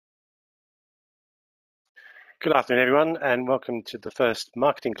Good afternoon, everyone, and welcome to the first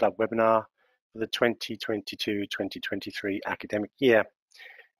Marketing Club webinar for the 2022-2023 academic year.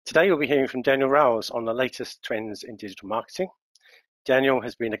 Today, we'll be hearing from Daniel Rowles on the latest trends in digital marketing. Daniel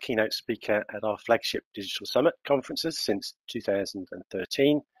has been a keynote speaker at our flagship Digital Summit conferences since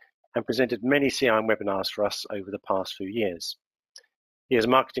 2013 and presented many CRM webinars for us over the past few years. He is a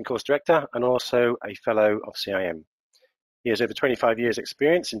marketing course director and also a fellow of CIM. He has over 25 years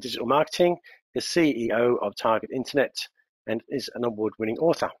experience in digital marketing, is CEO of Target Internet, and is an award-winning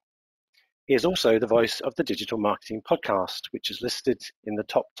author. He is also the voice of the Digital Marketing Podcast, which is listed in the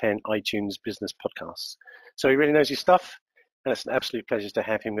top 10 iTunes business podcasts. So he really knows his stuff, and it's an absolute pleasure to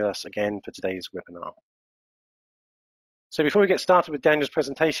have him with us again for today's webinar. So before we get started with Daniel's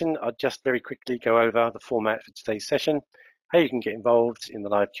presentation, I'll just very quickly go over the format for today's session, how you can get involved in the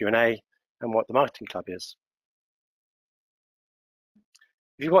live Q&A, and what the Marketing Club is.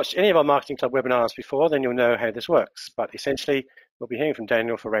 If you've watched any of our Marketing Club webinars before, then you'll know how this works. But essentially, we'll be hearing from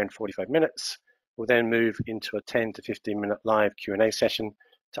Daniel for around 45 minutes. We'll then move into a 10 to 15-minute live Q&A session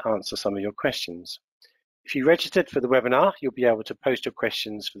to answer some of your questions. If you registered for the webinar, you'll be able to post your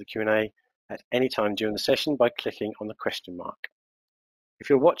questions for the Q&A at any time during the session by clicking on the question mark. If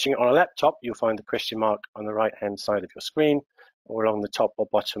you're watching on a laptop, you'll find the question mark on the right-hand side of your screen or along the top or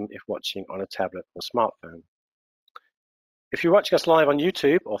bottom if watching on a tablet or smartphone. If you're watching us live on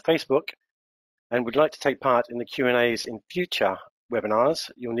YouTube or Facebook and would like to take part in the Q&As in future webinars,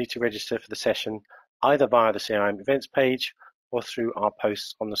 you'll need to register for the session either via the CRM events page or through our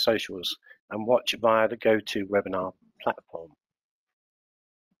posts on the socials and watch via the GoToWebinar platform.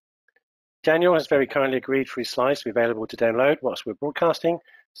 Daniel has very kindly agreed for his slides to be available to download whilst we're broadcasting.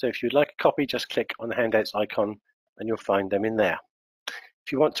 So if you'd like a copy, just click on the handouts icon and you'll find them in there.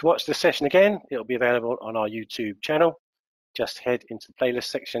 If you want to watch the session again, it'll be available on our YouTube channel. Just head into the playlist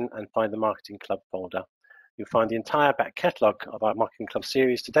section and find the Marketing Club folder. You'll find the entire back catalogue of our Marketing Club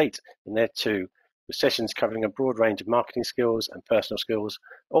series to date in there too, with sessions covering a broad range of marketing skills and personal skills,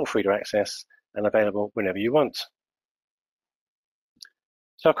 all free to access and available whenever you want.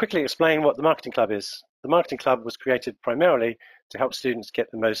 So I'll quickly explain what the Marketing Club is. The Marketing Club was created primarily to help students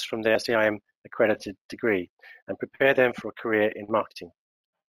get the most from their CIM accredited degree and prepare them for a career in marketing.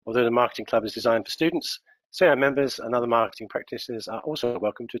 Although the Marketing Club is designed for students, CIM members and other marketing practitioners are also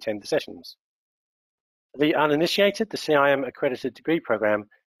welcome to attend the sessions. For the uninitiated, the CIM accredited degree program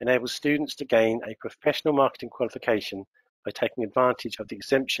enables students to gain a professional marketing qualification by taking advantage of the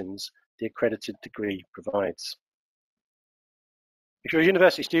exemptions the accredited degree provides. If you're a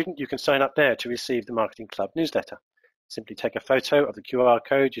university student, you can sign up there to receive the Marketing Club newsletter. Simply take a photo of the QR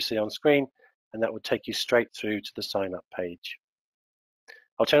code you see on screen, and that will take you straight through to the sign up page.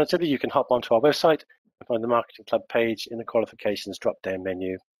 Alternatively, you can hop onto our website and find the Marketing Club page in the qualifications drop-down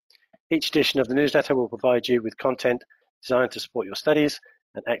menu. Each edition of the newsletter will provide you with content designed to support your studies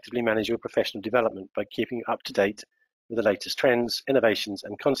and actively manage your professional development by keeping you up to date with the latest trends, innovations,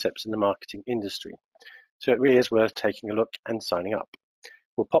 and concepts in the marketing industry. So it really is worth taking a look and signing up.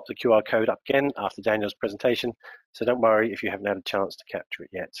 We'll pop the QR code up again after Daniel's presentation, so don't worry if you haven't had a chance to capture it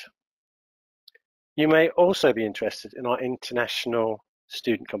yet. You may also be interested in our international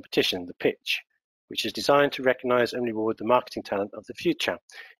student competition, the Pitch, which is designed to recognise and reward the marketing talent of the future.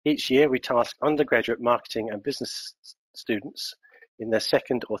 Each year, we task undergraduate marketing and business students in their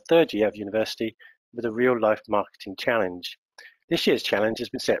second or third year of university with a real-life marketing challenge. This year's challenge has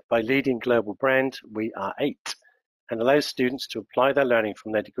been set by leading global brand We Are 8 and allows students to apply their learning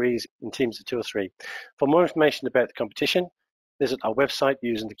from their degrees in teams of 2 or 3. For more information about the competition, visit our website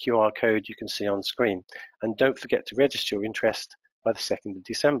using the QR code you can see on screen. And don't forget to register your interest by the 2nd of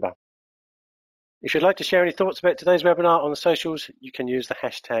December. If you'd like to share any thoughts about today's webinar on the socials, you can use the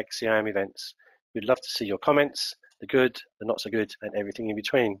hashtag CIM events. We'd love to see your comments, the good, the not so good, and everything in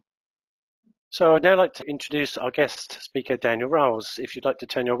between. So I'd now like to introduce our guest speaker, Daniel Rowles. If you'd like to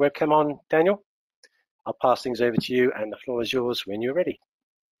turn your webcam on, Daniel, I'll pass things over to you and the floor is yours when you're ready.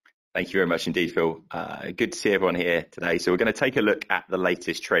 Thank you very much indeed, Phil. Good to see everyone here today. So we're going to take a look at the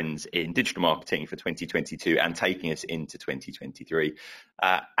latest trends in digital marketing for 2022 and taking us into 2023.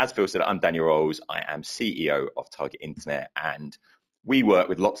 As Phil said, I'm Daniel Rowles. I am CEO of Target Internet, and we work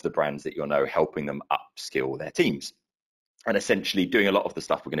with lots of the brands that you'll know, helping them upskill their teams and essentially doing a lot of the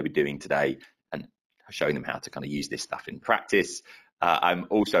stuff we're going to be doing today and showing them how to kind of use this stuff in practice. I'm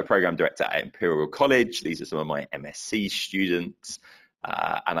also a program director at Imperial College. These are some of my MSc students.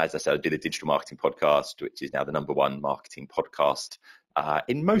 And as I said, I do the Digital Marketing Podcast, which is now the #1 marketing podcast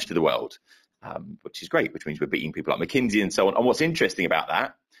in most of the world, which is great, which means we're beating people like McKinsey and so on. And what's interesting about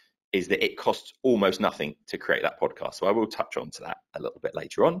that is that it costs almost nothing to create that podcast. So I will touch on to that a little bit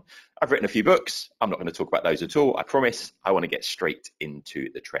later on. I've written a few books. I'm not going to talk about those at all. I promise. I want to get straight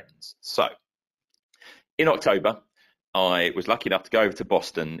into the trends. So in October, I was lucky enough to go over to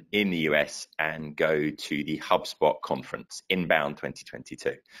Boston in the US and go to the HubSpot conference, Inbound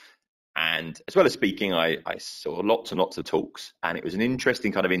 2022. And as well as speaking, I saw lots and lots of talks, and it was an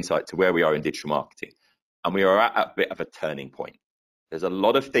interesting kind of insight to where we are in digital marketing. And we are at a bit of a turning point. There's a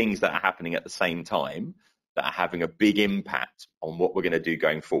lot of things that are happening at the same time that are having a big impact on what we're going to do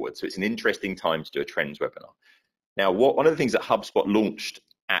going forward. So it's an interesting time to do a trends webinar. Now, one of the things that HubSpot launched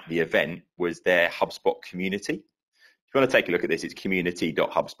at the event was their HubSpot community. If you want to take a look at this, it's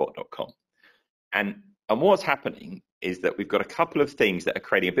community.hubspot.com. And what's happening is that we've got a couple of things that are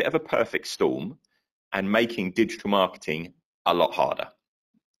creating a bit of a perfect storm and making digital marketing a lot harder.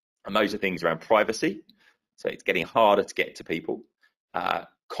 And those are things around privacy. So it's getting harder to get to people.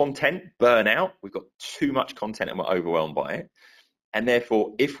 Content burnout. We've got too much content and we're overwhelmed by it. And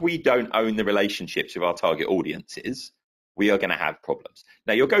therefore, if we don't own the relationships with our target audiences, we are going to have problems.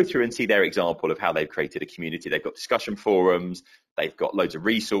 Now, you'll go through and see their example of how they've created a community. They've got discussion forums. They've got loads of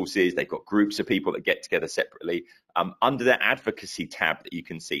resources. They've got groups of people that get together separately. Under their advocacy tab that you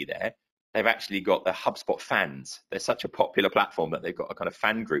can see there, they've actually got the HubSpot fans. They're such a popular platform that they've got a kind of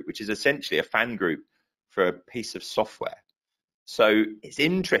fan group, which is essentially a fan group for a piece of software. So it's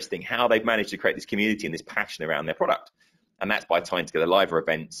interesting how they've managed to create this community and this passion around their product. And that's by tying together live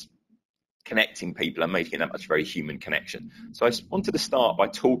events, connecting people and making that much very human connection. So I wanted to start by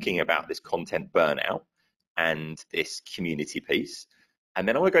talking about this content burnout and this community piece. And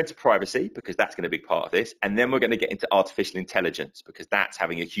then I want to go into privacy because that's going to be a big part of this. And then we're going to get into artificial intelligence because that's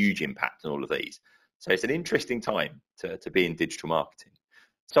having a huge impact on all of these. So it's an interesting time to be in digital marketing.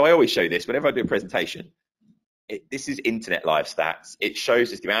 So I always show this whenever I do a presentation. This is internet live stats. It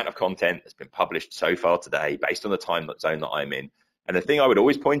shows us the amount of content that's been published so far today based on the time zone that I'm in. And the thing I would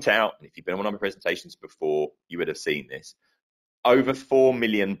always point out, and if you've been on one of my presentations before, you would have seen this, over 4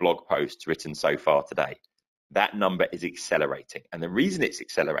 million blog posts written so far today. That number is accelerating. And the reason it's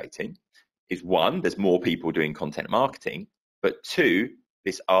accelerating is one, there's more people doing content marketing, but two,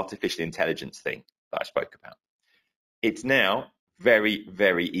 this artificial intelligence thing that I spoke about. It's now very,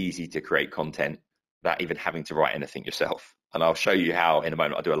 very easy to create content without even having to write anything yourself. And I'll show you how in a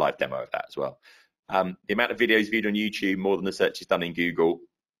moment. I'll do a live demo of that as well. The amount of videos viewed on YouTube, more than the searches done in Google,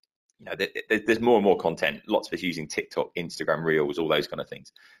 there's more and more content. Lots of us using TikTok, Instagram Reels, all those kind of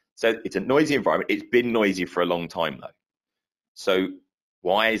things. So it's a noisy environment. It's been noisy for a long time though. So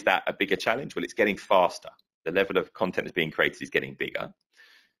why is that a bigger challenge? Well, it's getting faster. The level of content that's being created is getting bigger.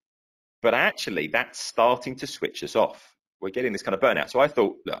 But actually, that's starting to switch us off. We're getting this kind of burnout. So I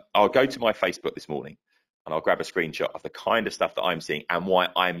thought, look, I'll go to my Facebook this morning and I'll grab a screenshot of the kind of stuff that I'm seeing and why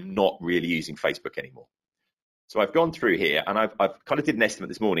I'm not really using Facebook anymore. So I've gone through here and I've kind of did an estimate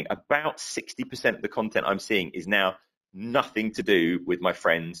this morning. About 60% of the content I'm seeing is now nothing to do with my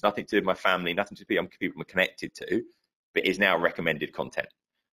friends, nothing to do with my family, nothing to do with people I'm connected to, but is now recommended content.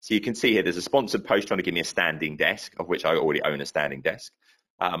 So you can see here, there's a sponsored post trying to give me a standing desk, of which I already own a standing desk.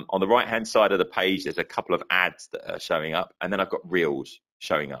 On the right-hand side of the page, there's a couple of ads that are showing up, and then I've got Reels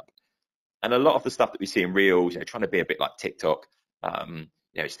showing up. And a lot of the stuff that we see in Reels, trying to be a bit like TikTok,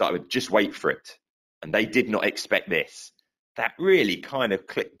 it started with just wait for it. And they did not expect this. That really kind of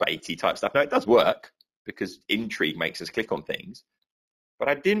clickbaity type stuff. Now, it does work because intrigue makes us click on things. But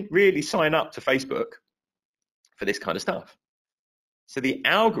I didn't really sign up to Facebook for this kind of stuff. So the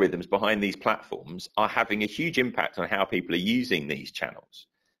algorithms behind these platforms are having a huge impact on how people are using these channels.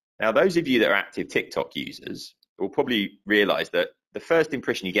 Now, those of you that are active TikTok users will probably realize that the first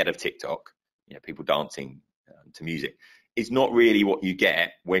impression you get of TikTok, people dancing to music, is not really what you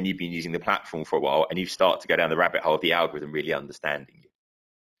get when you've been using the platform for a while and you start to go down the rabbit hole of the algorithm really understanding you.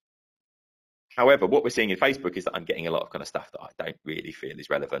 However, what we're seeing in Facebook is that I'm getting a lot of kind of stuff that I don't really feel is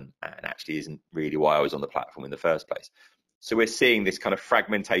relevant and actually isn't really why I was on the platform in the first place. So we're seeing this kind of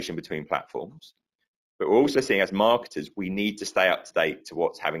fragmentation between platforms, but we're also seeing as marketers, we need to stay up to date to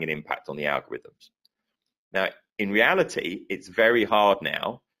what's having an impact on the algorithms. Now, in reality, it's very hard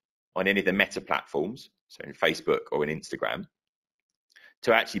now on any of the meta platforms, so in Facebook or in Instagram,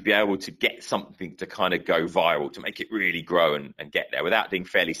 to actually be able to get something to kind of go viral, to make it really grow and get there without doing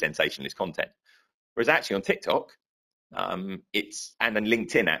fairly sensationalist content. Whereas actually on TikTok, and on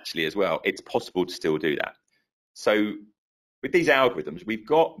LinkedIn actually as well, it's possible to still do that. So with these algorithms, we've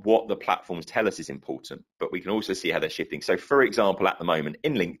got what the platforms tell us is important, but we can also see how they're shifting. So for example, at the moment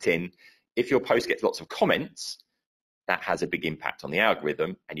in LinkedIn, if your post gets lots of comments, that has a big impact on the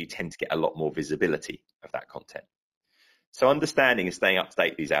algorithm and you tend to get a lot more visibility of that content. So understanding and staying up to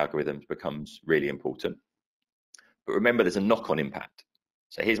date with these algorithms becomes really important. But remember, there's a knock-on impact.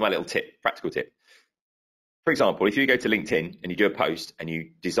 So here's my little tip, practical tip. For example, if you go to LinkedIn and you do a post and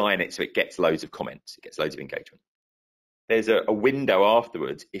you design it so it gets loads of comments, it gets loads of engagement, there's a window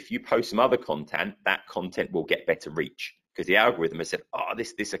afterwards. If you post some other content, that content will get better reach because the algorithm has said, oh,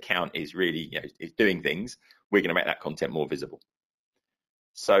 this account is really, is doing things. We're going to make that content more visible.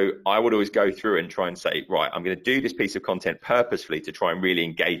 So I would always go through and try and say, right, I'm going to do this piece of content purposefully to try and really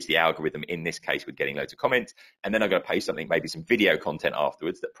engage the algorithm, in this case with getting loads of comments. And then I'm going to post something, maybe some video content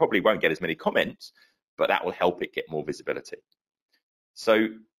afterwards that probably won't get as many comments, but that will help it get more visibility. So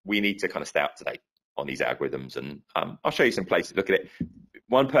we need to kind of stay up to date on these algorithms. And I'll show you some places to look at it.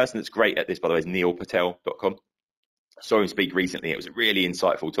 One person that's great at this, by the way, is neilpatel.com. I saw him speak recently. It was a really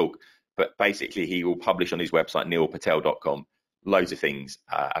insightful talk, but basically he will publish on his website, neilpatel.com, loads of things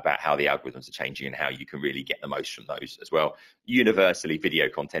about how the algorithms are changing and how you can really get the most from those as well. Universally, video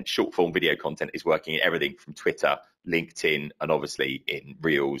content, short form video content is working in everything from Twitter, LinkedIn, and obviously in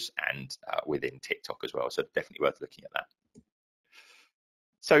Reels and within TikTok as well. So definitely worth looking at that.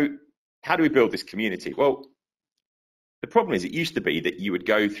 So how do we build this community? Well, the problem is it used to be that you would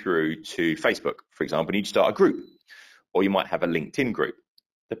go through to Facebook, for example, and you'd start a group, or you might have a LinkedIn group.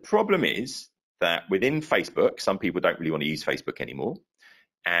 The problem is that within Facebook, some people don't really want to use Facebook anymore,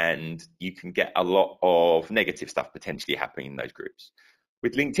 and you can get a lot of negative stuff potentially happening in those groups.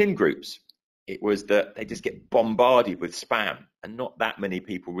 With LinkedIn groups, it was that they just get bombarded with spam and not that many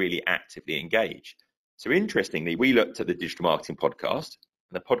people really actively engage. So interestingly, we looked at the Digital Marketing Podcast,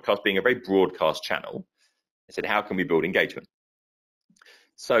 and the podcast being a very broadcast channel, I said, how can we build engagement?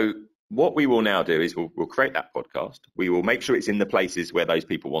 So what we will now do is we'll create that podcast. We will make sure it's in the places where those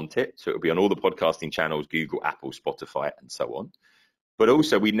people want it. So it'll be on all the podcasting channels, Google, Apple, Spotify, and so on. But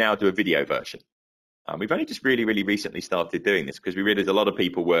also we now do a video version. We've only just really recently started doing this because we realized a lot of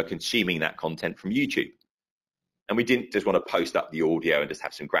people were consuming that content from YouTube. And we didn't just want to post up the audio and just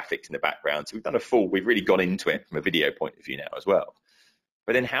have some graphics in the background. So we've really gone into it from a video point of view now as well.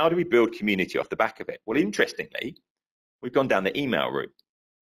 But then how do we build community off the back of it? Well, interestingly, we've gone down the email route.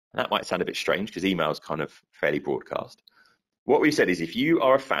 That might sound a bit strange because email is kind of fairly broadcast. What we said is if you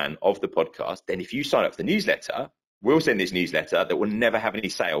are a fan of the podcast, then if you sign up for the newsletter, we'll send this newsletter that will never have any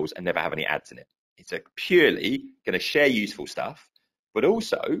sales and never have any ads in it. It's purely going to share useful stuff. But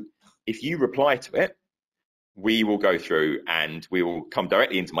also, if you reply to it, we will go through and we will come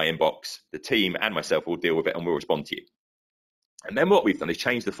directly into my inbox. The team and myself will deal with it and we'll respond to you. And then what we've done is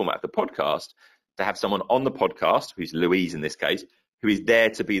change the format of the podcast to have someone on the podcast, who's Louise in this case, who is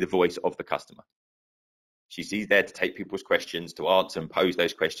there to be the voice of the customer. She's there to take people's questions, to answer and pose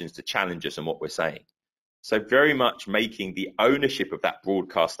those questions, to challenge us on what we're saying. So very much making the ownership of that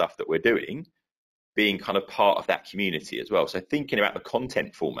broadcast stuff that we're doing being kind of part of that community as well. So thinking about the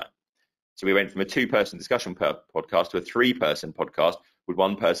content format. So we went from a 2-person discussion per podcast to a 3-person podcast with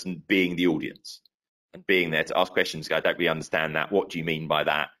one person being the audience and being there to ask questions. I don't really understand that. What do you mean by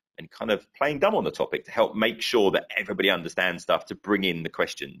that? And kind of playing dumb on the topic to help make sure that everybody understands stuff, to bring in the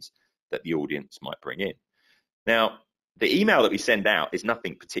questions that the audience might bring in. Now, the email that we send out is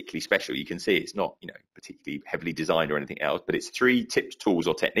nothing particularly special. You can see it's not, particularly heavily designed or anything else, but it's 3 tips, tools,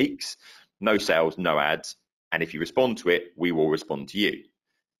 or techniques, no sales, no ads. And if you respond to it, we will respond to you.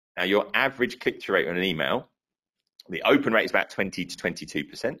 Now, your average click-through rate on an email, the open rate is about 20 to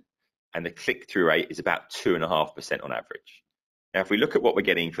 22%, and the click-through rate is about 2.5% on average. Now, if we look at what we're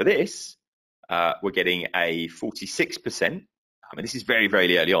getting for this, we're getting a 46%. I mean, this is very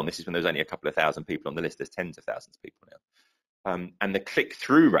early on. This is when there's only a couple of thousand people on the list. There's tens of thousands of people now. And the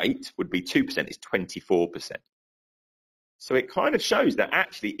click-through rate would be 2%, is 24%. So it kind of shows that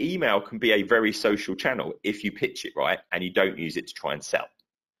actually email can be a very social channel if you pitch it right and you don't use it to try and sell.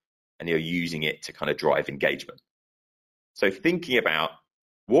 And you're using it to kind of drive engagement. So thinking about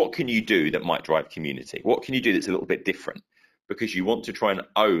what can you do that might drive community? What can you do that's a little bit different? Because you want to try and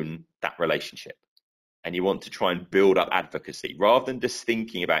own that relationship and you want to try and build up advocacy. Rather than just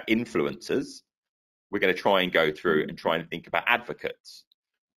thinking about influencers, we're going to try and go through and try and think about advocates.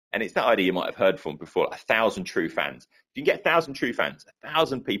 And it's that idea you might have heard from before, 1,000 true fans. If you can get 1,000 true fans,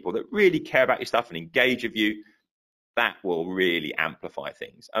 1,000 people that really care about your stuff and engage with you, that will really amplify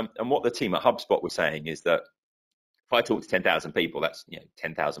things. And what the team at HubSpot were saying is that if I talk to 10,000 people, that's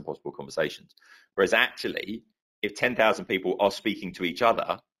 10,000 possible conversations. Whereas actually, if 10,000 people are speaking to each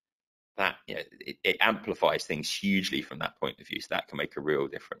other, that it amplifies things hugely from that point of view. So that can make a real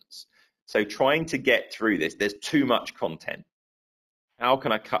difference. So trying to get through this, there's too much content. How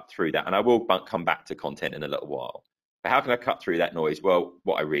can I cut through that? And I will come back to content in a little while. But how can I cut through that noise? Well,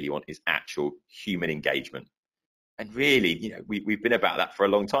 what I really want is actual human engagement. And really, we've been about that for a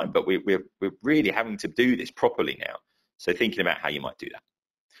long time, but we're really having to do this properly now. So thinking about how you might do that.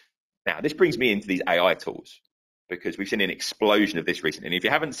 Now, this brings me into these AI tools, because we've seen an explosion of this recently. And if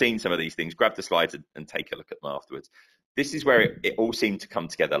you haven't seen some of these things, grab the slides and take a look at them afterwards. This is where it all seemed to come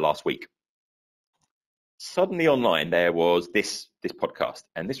together last week. Suddenly online, there was this podcast,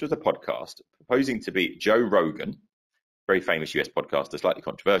 and this was a podcast proposing to be Joe Rogan, very famous US podcaster, slightly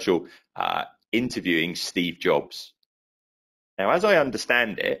controversial, interviewing Steve Jobs. Now, as I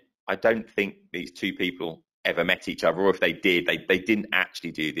understand it, I don't think these two people ever met each other, or if they did, they didn't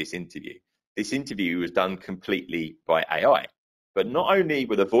actually do this interview. This interview was done completely by AI, but not only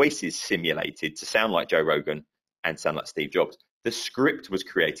were the voices simulated to sound like Joe Rogan and sound like Steve Jobs, the script was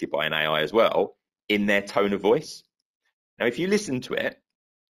created by an AI as well in their tone of voice. Now, if you listen to it,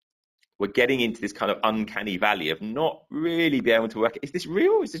 we're getting into this kind of uncanny valley of not really being able to work. Is this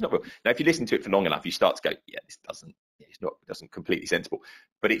real? Is this not real? Now, if you listen to it for long enough, you start to go, yeah, this doesn't completely sensible.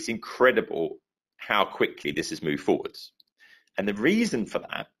 But it's incredible how quickly this has moved forwards. And the reason for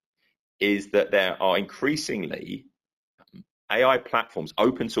that is that there are increasingly AI platforms,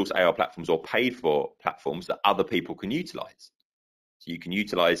 open source AI platforms, or paid for platforms that other people can utilize. So you can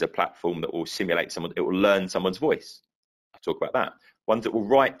utilize a platform that will simulate someone, it will learn someone's voice. I'll talk about that. Ones that will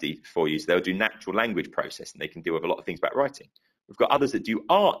write for you, so they'll do natural language processing. They can deal with a lot of things about writing. We've got others that do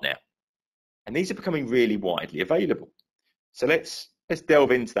art now, and these are becoming really widely available. So let's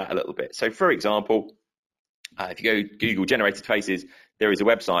delve into that a little bit. So for example, if you go Google generated faces, there is a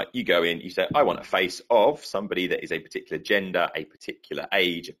website. You go in, you say, I want a face of somebody that is a particular gender, a particular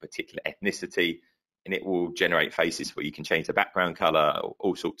age, a particular ethnicity, and it will generate faces for you. You can change the background color,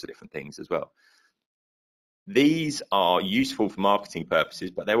 all sorts of different things as well. These are useful for marketing purposes,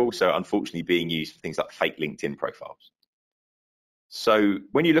 but they're also unfortunately being used for things like fake LinkedIn profiles. So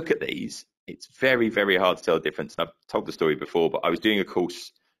when you look at these, it's very, very hard to tell the difference. And I've told the story before, but I was doing a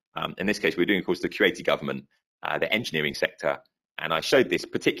course, in this case, we were doing a course to creative government, the engineering sector, and I showed this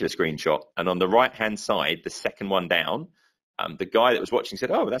particular screenshot. And on the right-hand side, the second one down, the guy that was watching said,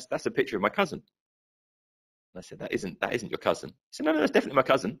 oh, that's a picture of my cousin. And I said, that isn't your cousin. He said, no, that's definitely my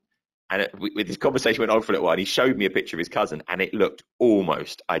cousin. And with this conversation went on for a little while, and he showed me a picture of his cousin, and it looked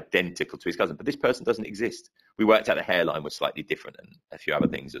almost identical to his cousin. But this person doesn't exist. We worked out the hairline was slightly different and a few other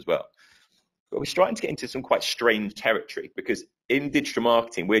things as well. But we're starting to get into some quite strange territory, because in digital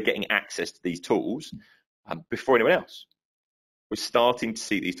marketing, we're getting access to these tools before anyone else. We're starting to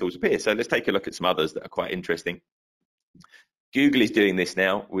see these tools appear. So let's take a look at some others that are quite interesting. Google is doing this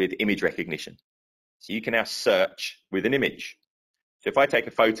now with image recognition. So you can now search with an image. So if I take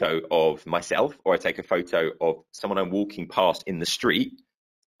a photo of myself, or I take a photo of someone I'm walking past in the street,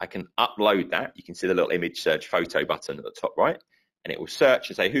 I can upload that. You can see the little image search photo button at the top right, and it will search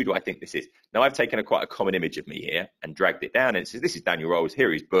and say, who do I think this is? Now I've taken quite a common image of me here and dragged it down, and it says, this is Daniel Rowles, here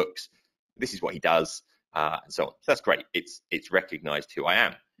are his books, this is what he does, and so on. So that's great. It's recognized who I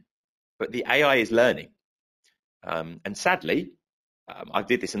am. But the AI is learning. And sadly, I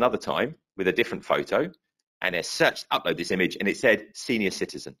did this another time with a different photo, and I searched upload this image, and it said senior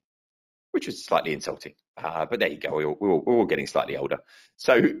citizen, which was slightly insulting. But there you go. We're all getting slightly older.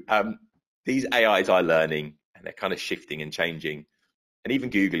 So these AIs are learning, and they're kind of shifting and changing. And even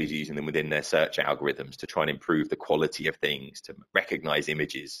Google is using them within their search algorithms to try and improve the quality of things, to recognize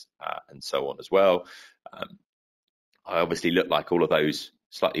images, and so on as well. I obviously look like all of those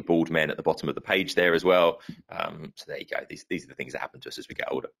slightly bald men at the bottom of the page there as well. So there you go. These are the things that happen to us as we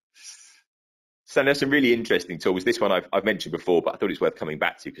get older. So there's some really interesting tools. This one I've mentioned before, but I thought it's worth coming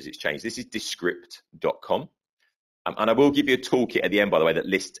back to because it's changed. This is Descript.com. And I will give you a toolkit at the end, by the way, that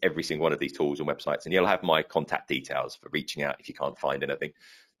lists every single one of these tools and websites. And you'll have my contact details for reaching out if you can't find anything.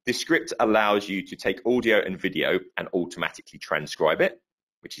 Descript allows you to take audio and video and automatically transcribe it,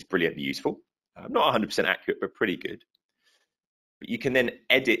 which is brilliantly useful. Not 100% accurate, but pretty good. But you can then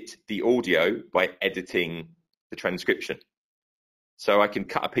edit the audio by editing the transcription. So I can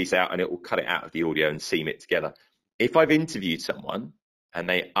cut a piece out and it will cut it out of the audio and seam it together. If I've interviewed someone and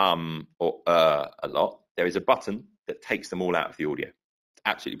they or a lot, there is a button that takes them all out of the audio. It's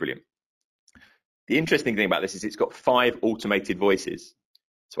absolutely brilliant. The interesting thing about this is it's got 5 automated voices.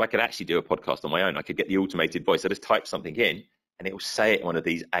 So I could actually do a podcast on my own. I could get the automated voice. I just type something in and it will say it in one of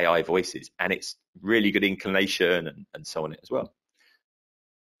these AI voices. And it's really good inclination and so on as well.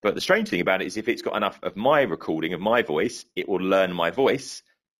 But the strange thing about it is if it's got enough of my recording of my voice, it will learn my voice,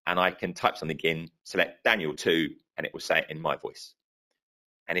 and I can type something in, select Daniel 2, and it will say it in my voice.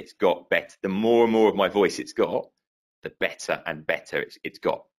 And it's got better. The more and more of my voice it's got, the better and better it's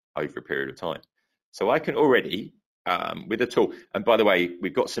got over a period of time. So I can already with a tool. And by the way,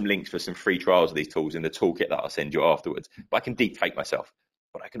 we've got some links for some free trials of these tools in the toolkit that I'll send you afterwards. But I can deep fake myself,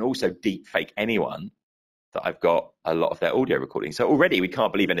 but I can also deep fake anyone that I've got a lot of their audio recording. So already we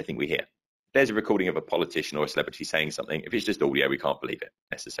can't believe anything we hear. There's a recording of a politician or a celebrity saying something. If it's just audio, we can't believe it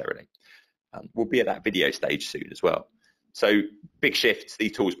necessarily. We'll be at that video stage soon as well. So big shifts,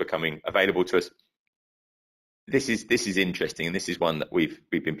 these tools becoming available to us. This is interesting, and this is one that we've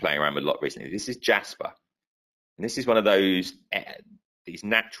been playing around with a lot recently. This is Jasper. And this is one of those these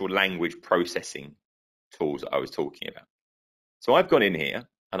natural language processing tools that I was talking about. So I've gone in here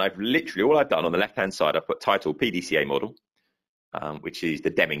and I've literally, all I've done on the left-hand side, I've put title PDCA model, which is the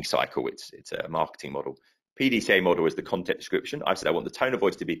Deming cycle. It's a marketing model. PDCA model is the content description. I've said I want the tone of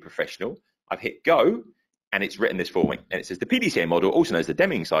voice to be professional. I've hit go, and it's written this for me. And it says the PDCA model, also known as the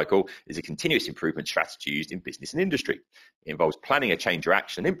Deming cycle, is a continuous improvement strategy used in business and industry. It involves planning a change or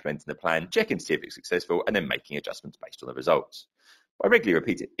action, implementing the plan, checking to see if it's successful, and then making adjustments based on the results. I regularly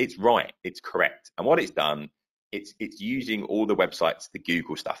repeat it. It's right. It's correct. And what it's done, it's using all the websites, the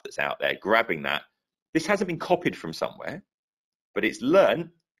Google stuff that's out there, grabbing that. This hasn't been copied from somewhere, but it's learned,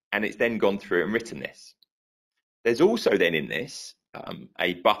 and it's then gone through and written this. There's also then in this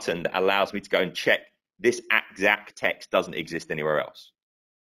a button that allows me to go and check this exact text doesn't exist anywhere else.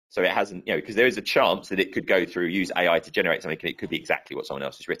 So it hasn't, because there is a chance that it could go through, use AI to generate something, and it could be exactly what someone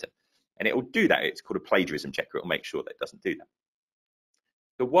else has written. And it will do that. It's called a plagiarism checker. It will make sure that it doesn't do that.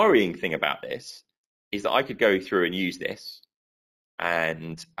 The worrying thing about this is that I could go through and use this,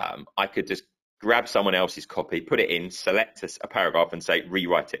 and I could just grab someone else's copy, put it in, select a paragraph and say,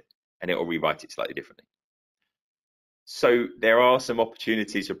 rewrite it, and it will rewrite it slightly differently. So there are some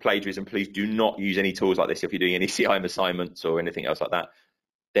opportunities for plagiarism. Please do not use any tools like this if you're doing any CIM assignments or anything else like that.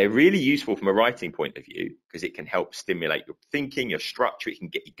 They're really useful from a writing point of view because it can help stimulate your thinking, your structure. It can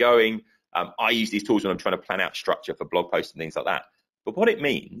get you going. I use these tools when I'm trying to plan out structure for blog posts and things like that. But what it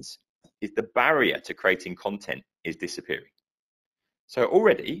means is the barrier to creating content is disappearing. So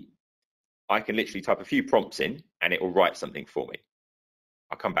already I can literally type a few prompts in and it will write something for me.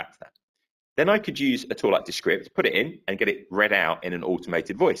 I'll come back to that. Then I could use a tool like Descript, put it in and get it read out in an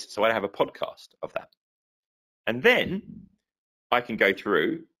automated voice. So I have a podcast of that. And then I can go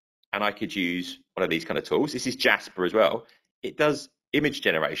through and I could use one of these kind of tools. This is Jasper as well. It does image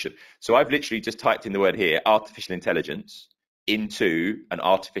generation. So I've literally just typed in the word here, artificial intelligence, into an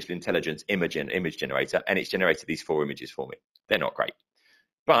artificial intelligence image generator, and it's generated these 4 images for me. They're not great.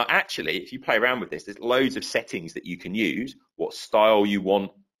 But actually, if you play around with this, there's loads of settings that you can use, what style you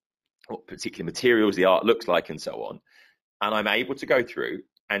want, what particular materials the art looks like, and so on. And I'm able to go through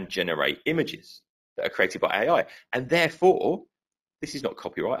and generate images that are created by AI. And therefore, this is not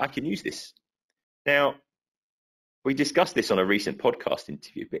copyright. I can use this. Now, we discussed this on a recent podcast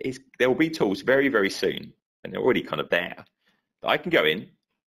interview, but there will be tools very, very soon, and they're already kind of there, that I can go in,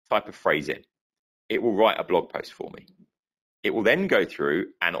 type a phrase in. It will write a blog post for me. It will then go through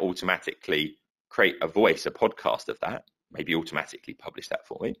and automatically create a voice, a podcast of that, maybe automatically publish that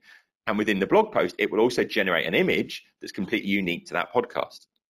for me. And within the blog post, it will also generate an image that's completely unique to that podcast.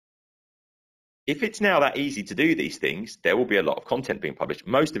 If it's now that easy to do these things, there will be a lot of content being published.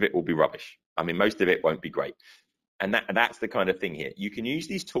 Most of it will be rubbish. I mean, most of it won't be great. And that's the kind of thing here. You can use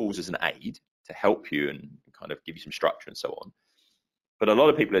these tools as an aid to help you and kind of give you some structure and so on. But a lot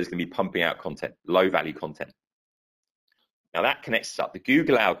of people are just going to be pumping out content, low value content. Now that connects us up. The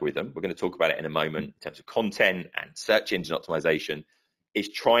Google algorithm, we're going to talk about it in a moment in terms of content and search engine optimization, is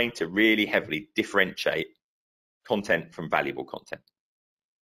trying to really heavily differentiate content from valuable content.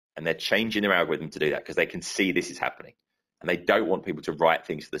 And they're changing their algorithm to do that because they can see this is happening. And they don't want people to write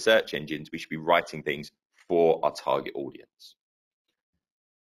things for the search engines. We should be writing things for our target audience.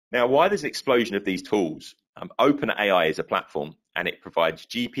 Now, why there's an explosion of these tools? OpenAI is a platform and it provides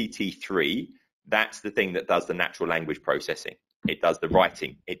GPT-3. That's the thing that does the natural language processing. It does the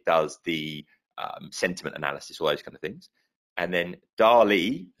writing. It does the sentiment analysis, all those kind of things. And then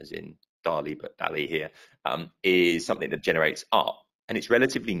DALL-E, as in DALL-E, but DALL-E here, is something that generates art. And it's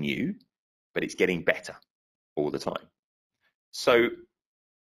relatively new, but it's getting better all the time. So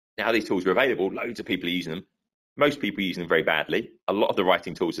now these tools are available. Loads of people are using them. Most people are using them very badly. A lot of the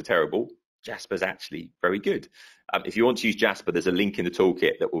writing tools are terrible. Jasper's actually very good. If you want to use Jasper, there's a link in the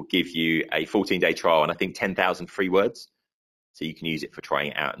toolkit that will give you a 14-day trial and I think 10,000 free words. So you can use it for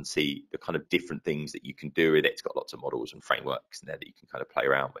trying it out and see the kind of different things that you can do with it. It's got lots of models and frameworks in there that you can kind of play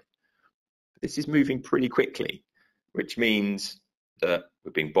around with. But this is moving pretty quickly, which means that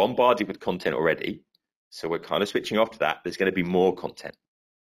we're being bombarded with content already. So we're kind of switching off to that. There's going to be more content.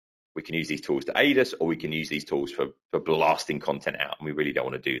 We can use these tools to aid us, or we can use these tools for blasting content out. And we really don't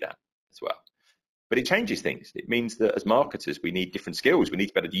want to do that as well. but it changes things. It means that as marketers, we need different skills. We need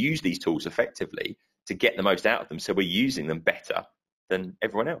to be able to use these tools effectively to get the most out of them, so we're using them better than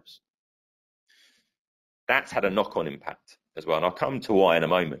everyone else. That's had a knock-on impact as well, and I'll come to why in a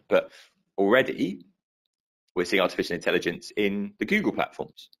moment. But already we're seeing artificial intelligence in the Google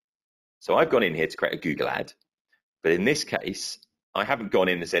platforms. So I've gone in here to create a Google ad, but in this case, I haven't gone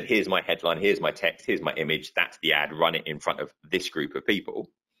in and said, here's my headline, here's my text, here's my image, that's the ad, run it in front of this group of people.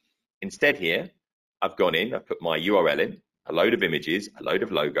 Instead here, I've gone in, I've put my URL in, a load of images, a load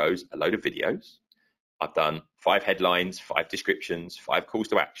of logos, a load of videos. I've done 5 headlines, 5 descriptions, 5 calls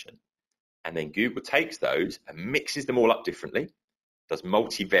to action. And then Google takes those and mixes them all up differently, does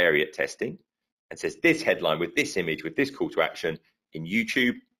multivariate testing, and says this headline with this image, with this call to action in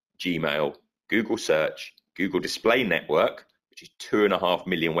YouTube, Gmail, Google Search, Google Display Network, which is 2.5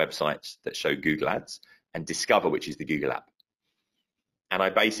 million websites that show Google ads, and Discover, which is the Google app. And I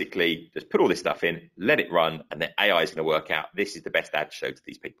basically just put all this stuff in, let it run, and the AI is going to work out this is the best ad to show to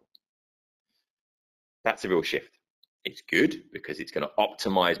these people. That's a real shift. It's good because it's going to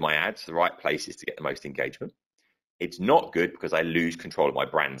optimize my ads to the right places to get the most engagement. It's not good because I lose control of my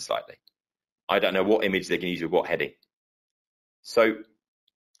brand slightly. I don't know what image they can use with what heading. So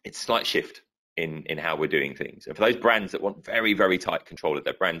it's a slight shift in how we're doing things. And for those brands that want very, very tight control of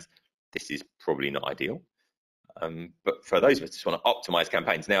their brands, this is probably not ideal. But for those of us who just want to optimize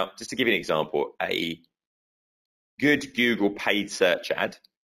campaigns. Now, just to give you an example, a good Google paid search ad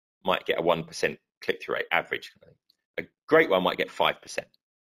might get a 1% click-through rate average. A great one might get 5%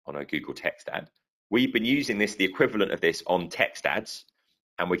 on a Google text ad. We've been using this, the equivalent of this on text ads,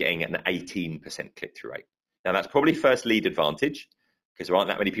 and we're getting an 18% click-through rate. Now, that's probably first lead advantage because there aren't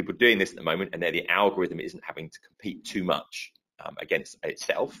that many people doing this at the moment, and the algorithm isn't having to compete too much against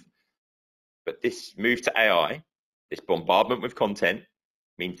itself. But this move to AI, this bombardment with content,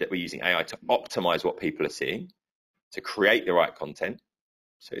 means that we're using AI to optimize what people are seeing, to create the right content.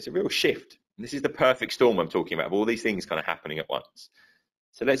 So it's a real shift. And this is the perfect storm I'm talking about, of all these things kind of happening at once.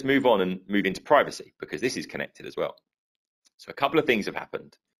 So let's move on and move into privacy, because this is connected as well. So a couple of things have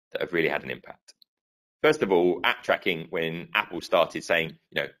happened that have really had an impact. First of all, app tracking, when Apple started saying,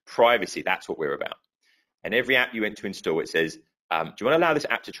 privacy, that's what we're about. And every app you went to install, it says, do you want to allow this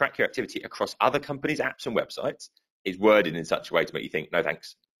app to track your activity across other companies' apps and websites? Is worded in such a way to make you think, no,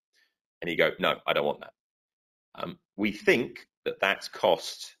 thanks. And you go, no, I don't want that. We think that that's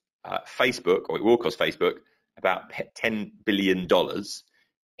cost Facebook, or it will cost Facebook, about $10 billion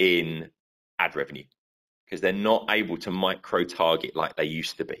in ad revenue, because they're not able to micro-target like they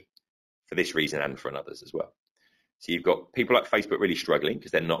used to be, for this reason and for others as well. So you've got people like Facebook really struggling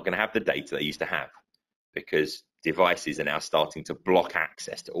because they're not going to have the data they used to have, because devices are now starting to block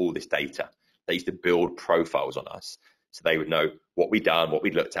access to all this data. They used to build profiles on us, so they would know what we'd done, what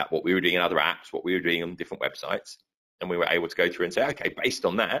we'd looked at, what we were doing in other apps, what we were doing on different websites. And we were able to go through and say, okay, based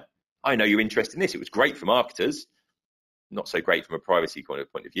on that, I know you're interested in this. It was great for marketers, not so great from a privacy point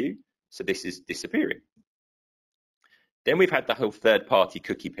of view. So this is disappearing. Then we've had the whole third-party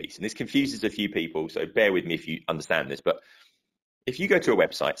cookie piece, and this confuses a few people, so bear with me if you understand this. But if you go to a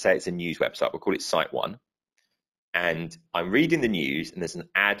website, say it's a news website, we'll call it Site 1, and I'm reading the news, and there's an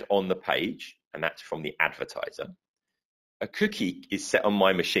ad on the page, and that's from the advertiser. A cookie is set on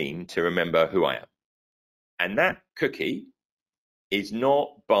my machine to remember who I am. And that cookie is not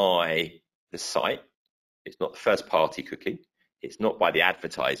by the site, it's not the first-party cookie, it's not by the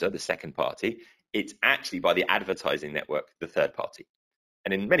advertiser, the second party, it's actually by the advertising network, the third party.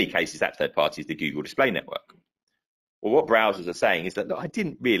 And in many cases, that third party is the Google Display Network. Well, what browsers are saying is that, look, I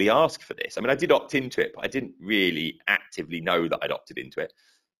didn't really ask for this. I mean, I did opt into it, but I didn't really actively know that I'd opted into it.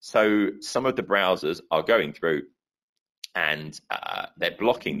 So some of the browsers are going through and they're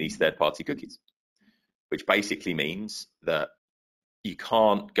blocking these third-party cookies, which basically means that you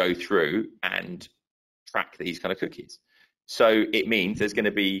can't go through and track these kind of cookies. So it means there's going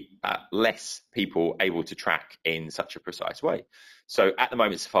to be less people able to track in such a precise way. So at the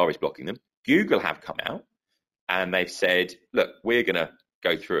moment, Safari is blocking them. Google have come out and they've said, look, we're going to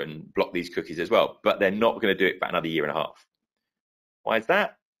go through and block these cookies as well, but they're not going to do it for another year and a half. Why is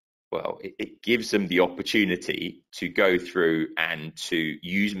that? Well, it gives them the opportunity to go through and to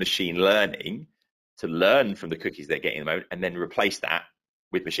use machine learning to learn from the cookies they're getting at the moment and then replace that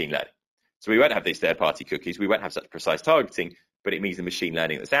with machine learning. So we won't have these third-party cookies, we won't have such precise targeting, but it means the machine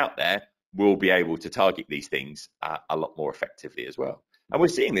learning that's out there will be able to target these things a lot more effectively as well. And we're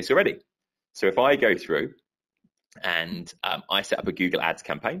seeing this already. So if I go through and I set up a Google Ads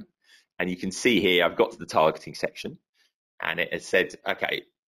campaign, and you can see here I've got to the targeting section, and it has said, okay,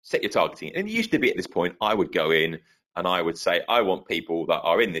 set your targeting. And it used to be at this point, I would go in and I would say, I want people that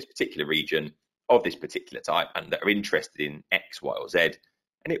are in this particular region of this particular type and that are interested in X, Y, or Z,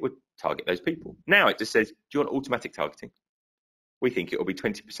 and it would target those people. Now it just says, do you want automatic targeting? We think it will be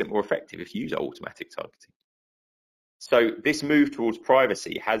 20% more effective if you use automatic targeting. So this move towards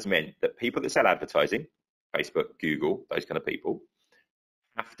privacy has meant that people that sell advertising, Facebook, Google, those kind of people,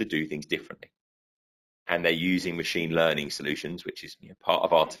 have to do things differently. And they're using machine learning solutions, which is part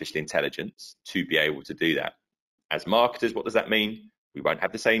of artificial intelligence, to be able to do that. As marketers, what does that mean? We won't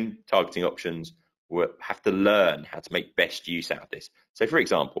have the same targeting options. We'll have to learn how to make best use out of this. So for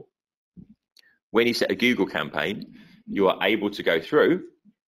example, when you set a Google campaign, you are able to go through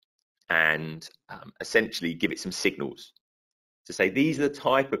and essentially give it some signals to say, these are the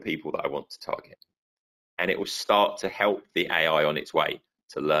type of people that I want to target. And it will start to help the AI on its way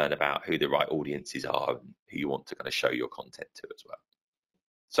to learn about who the right audiences are and who you want to kind of show your content to as well.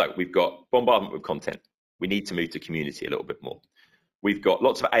 So we've got bombardment with content. We need to move to community a little bit more. We've got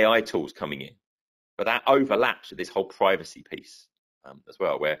lots of AI tools coming in, but that overlaps with this whole privacy piece as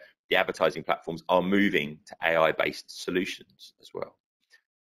well, where the advertising platforms are moving to AI-based solutions as well.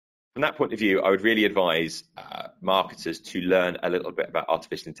 From that point of view, I would really advise marketers to learn a little bit about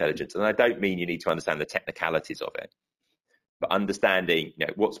artificial intelligence. And I don't mean you need to understand the technicalities of it, but understanding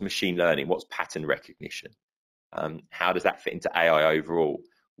what's machine learning, what's pattern recognition, how does that fit into AI overall?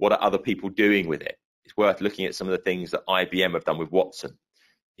 What are other people doing with it? It's worth looking at some of the things that IBM have done with Watson.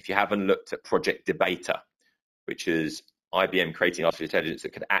 If you haven't looked at Project Debater, which is IBM creating artificial intelligence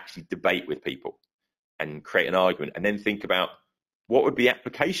that could actually debate with people and create an argument, and then think about what would be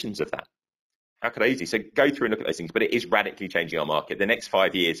applications of that? How could I easily? So go through and look at those things, but it is radically changing our market. The next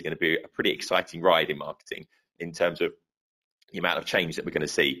 5 years are going to be a pretty exciting ride in marketing in terms of the amount of change that we're going to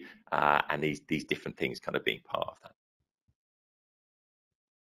see and these different things kind of being part of that.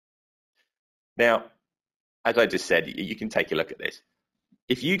 Now, as I just said, you can take a look at this.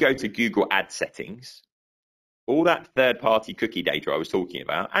 If you go to Google Ad settings, all that third-party cookie data I was talking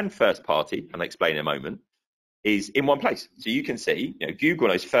about and first-party, and I'll explain in a moment, is in one place. So you can see, Google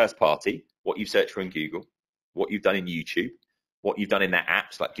knows first party, what you've searched for in Google, what you've done in YouTube, what you've done in their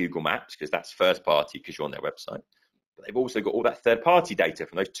apps like Google Maps, because that's first party because you're on their website. But they've also got all that third party data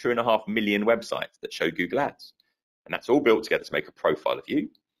from those 2.5 million websites that show Google Ads. And that's all built together to make a profile of you.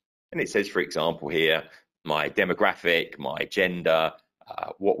 And it says, for example, here, my demographic, my gender,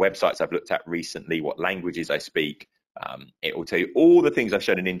 what websites I've looked at recently, what languages I speak. It will tell you all the things I've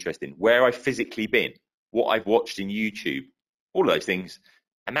shown an interest in, where I've physically been, what I've watched in YouTube, all of those things.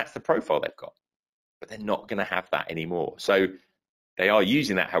 And that's the profile they've got. But they're not going to have that anymore. So they are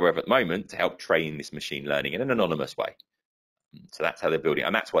using that, however, at the moment to help train this machine learning in an anonymous way. So that's how they're building it.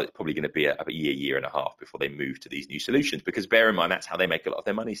 And that's why it's probably going to be a year and a half before they move to these new solutions. Because bear in mind, that's how they make a lot of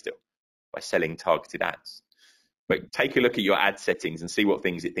their money still, by selling targeted ads. But take a look at your ad settings and see what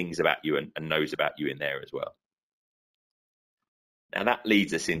things it thinks about you and knows about you in there as well. Now that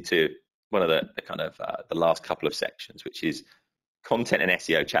leads us into one of the kind of the last couple of sections, which is content and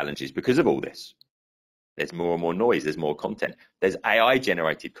SEO challenges. Because of all this, there's more and more noise, there's more content. There's AI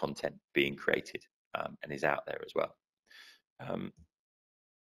generated content being created and is out there as well.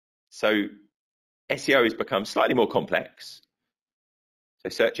 So SEO has become slightly more complex. So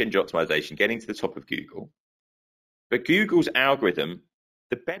search engine optimization, getting to the top of Google. But Google's algorithm,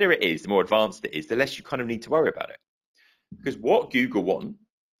 the better it is, the more advanced it is, the less you kind of need to worry about it. Because what Google want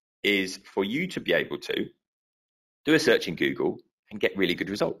is for you to be able to do a search in Google and get really good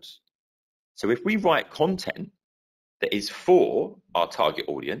results. So if we write content that is for our target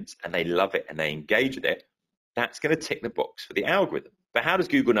audience and they love it and they engage with it, that's going to tick the box for the algorithm. But how does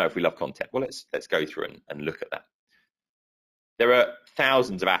Google know if we love content? Well, let's go through and look at that. There are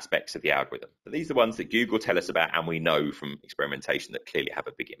thousands of aspects of the algorithm, but these are the ones that Google tell us about and we know from experimentation that clearly have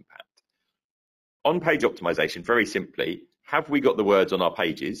a big impact. On-page optimization, very simply, have we got the words on our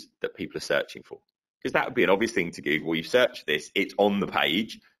pages that people are searching for? Because that would be an obvious thing to Google. You search this, it's on the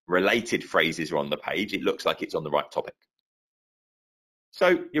page, related phrases are on the page, it looks like it's on the right topic. So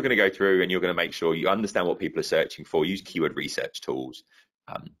you're going to go through and you're going to make sure you understand what people are searching for, use keyword research tools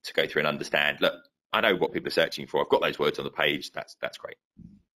to go through and understand, look, I know what people are searching for, I've got those words on the page, that's great.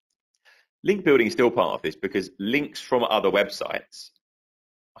 Link building is still part of this because links from other websites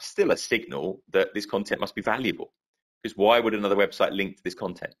are still a signal that this content must be valuable. Because why would another website link to this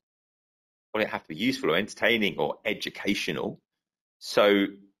content? Well, it have to be useful or entertaining or educational. So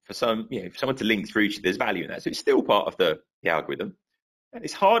for some, for someone to link through to you, there's value in that. So it's still part of the algorithm. And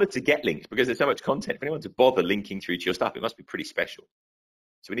it's harder to get links because there's so much content. If anyone to bother linking through to your stuff, it must be pretty special.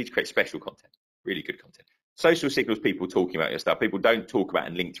 So we need to create special content, really good content. Social signals, people talking about your stuff. People don't talk about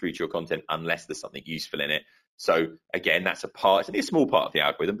and link through to your content unless there's something useful in it. So again, that's a part, it's a small part of the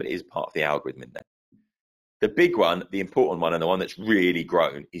algorithm, but it is part of the algorithm in there. The big one, the important one, and the one that's really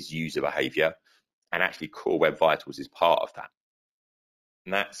grown is user behavior. And actually Core Web Vitals is part of that.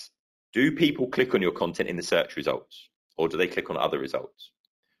 And that's, do people click on your content in the search results, or do they click on other results?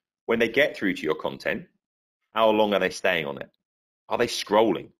 When they get through to your content, how long are they staying on it? Are they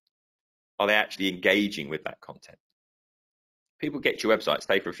scrolling? Are they actually engaging with that content? People get to your website,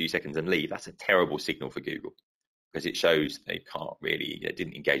 stay for a few seconds and leave. That's a terrible signal for Google, because it shows they can't really,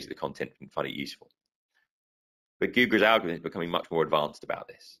 didn't engage with the content and find it useful. But Google's algorithm is becoming much more advanced about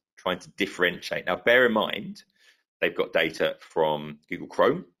this, trying to differentiate. Now, bear in mind, they've got data from Google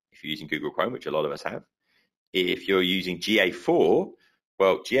Chrome, if you're using Google Chrome, which a lot of us have. If you're using GA4,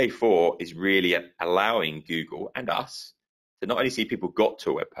 well, GA4 is really allowing Google and us to not only see people got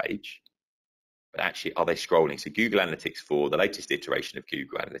to a web page, but actually, are they scrolling? So Google Analytics 4, the latest iteration of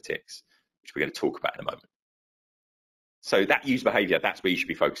Google Analytics, which we're going to talk about in a moment. So that user behavior, that's where you should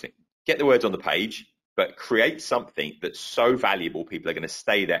be focusing. Get the words on the page, but create something that's so valuable, people are going to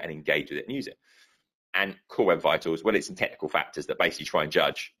stay there and engage with it and use it. And Core Web Vitals, well, it's some technical factors that basically try and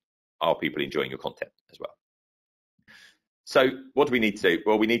judge, are people enjoying your content as well? So what do we need to do?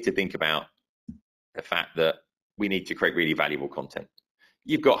 Well, we need to think about the fact that we need to create really valuable content.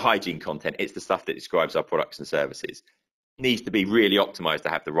 You've got hygiene content. It's the stuff that describes our products and services. It needs to be really optimized to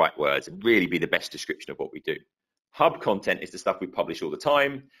have the right words and really be the best description of what we do. Hub content is the stuff we publish all the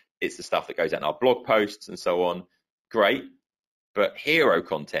time. It's the stuff that goes out in our blog posts and so on. Great. But hero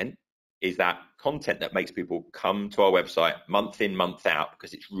content is that content that makes people come to our website month in, month out,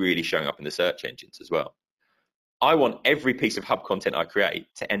 because it's really showing up in the search engines as well. I want every piece of hub content I create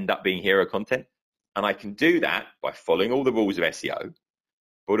to end up being hero content. And I can do that by following all the rules of SEO,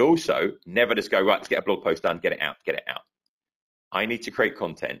 but also never just go, right, let's get a blog post done, get it out, get it out. I need to create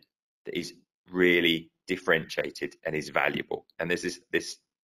content that is really differentiated and is valuable. And there's this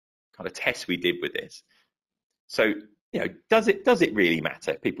kind of test we did with this. So, does it really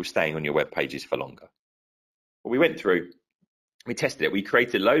matter people staying on your web pages for longer? Well, we went through, we tested it. We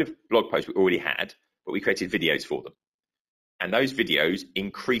created a load of blog posts we already had, but we created videos for them. And those videos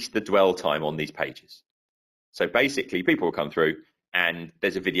increased the dwell time on these pages. So basically, people will come through and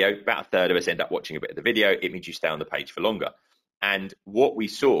there's a video, about a third of us end up watching a bit of the video. It means you stay on the page for longer. And what we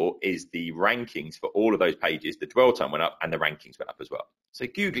saw is the rankings for all of those pages, the dwell time went up and the rankings went up as well. So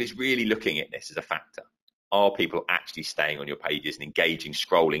Google is really looking at this as a factor. Are people actually staying on your pages and engaging,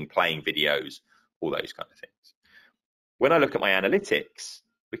 scrolling, playing videos, all those kind of things? When I look at my analytics,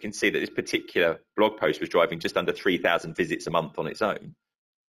 we can see that this particular blog post was driving just under 3,000 visits a month on its own.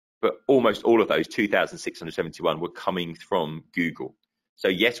 But almost all of those, 2,671, were coming from Google. So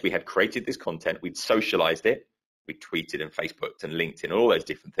yes, we had created this content, we'd socialized it, we tweeted and Facebooked and LinkedIn and all those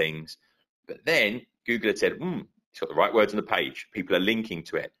different things. But then Google had said, it's got the right words on the page. People are linking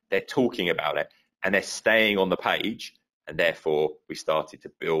to it. They're talking about it and they're staying on the page. And therefore, we started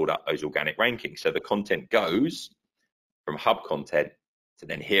to build up those organic rankings. So the content goes from hub content to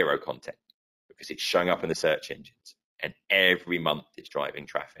then hero content because it's showing up in the search engines. And every month it's driving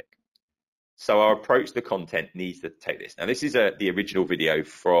traffic. So our approach to the content needs to take this. Now, this is the original video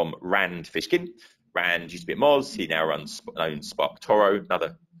from Rand Fishkin. Rand used to be at Moz. He now owns Spark Toro,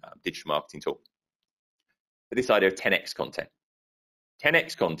 another digital marketing tool. But this idea of 10x content.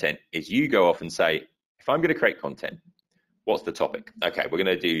 10x content is you go off and say, if I'm going to create content, what's the topic? Okay, we're going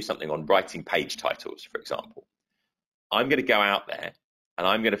to do something on writing page titles, for example. I'm going to go out there and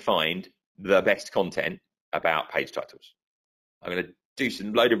I'm going to find the best content about page titles. I'm going to do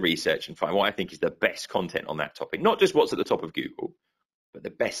some load of research and find what I think is the best content on that topic. Not just what's at the top of Google, but the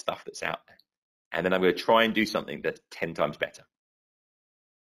best stuff that's out there. And then I'm going to try and do something that's 10 times better.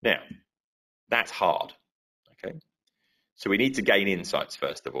 Now, that's hard, okay? So we need to gain insights,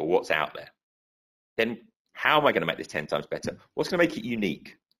 first of all, what's out there. Then how am I going to make this 10 times better? What's going to make it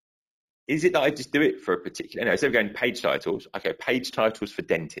unique? Is it that I just do it for a particular, instead of going page titles, I go page titles for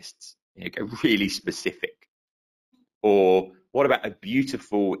dentists, go really specific. Or what about a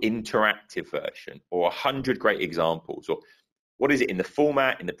beautiful interactive version or 100 great examples? Or what is it in the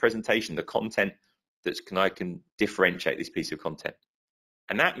format, in the presentation, the content that I can differentiate this piece of content?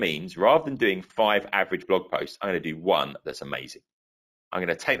 And that means rather than doing 5 average blog posts, I'm going to do one that's amazing. I'm going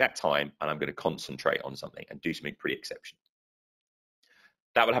to take that time and I'm going to concentrate on something and do something pretty exceptional.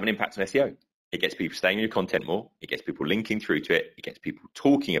 That will have an impact on SEO. It gets people staying in your content more. It gets people linking through to it. It gets people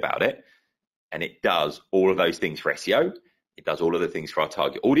talking about it. And it does all of those things for SEO. It does all of the things for our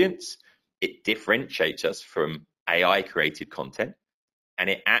target audience. It differentiates us from AI created content. And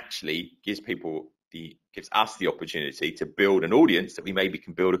it actually gives us the opportunity to build an audience that we maybe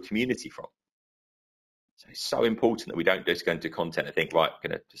can build a community from. So it's so important that we don't just go into content and think, right, I'm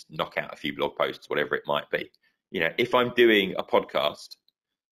going to just knock out a few blog posts, whatever it might be. If I'm doing a podcast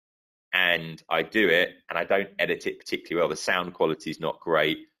and I do it and I don't edit it particularly well, the sound quality is not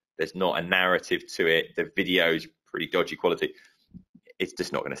great, there's not a narrative to it, the video is pretty dodgy quality, it's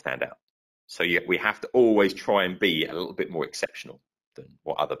just not going to stand out. So we have to always try and be a little bit more exceptional than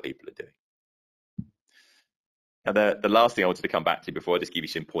what other people are doing. Now, the last thing I wanted to come back to before I just give you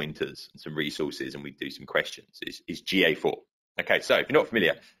some pointers and some resources and we do some questions is GA4. Okay, so if you're not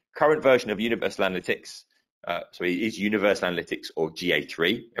familiar, current version of Universal Analytics, so it is Universal Analytics or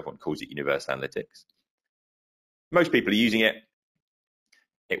GA3. Everyone calls it Universal Analytics. Most people are using it.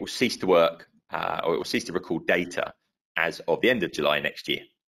 It will cease to work or it will cease to record data as of the end of July next year.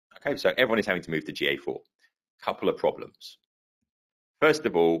 Okay, so everyone is having to move to GA4. Couple of problems. First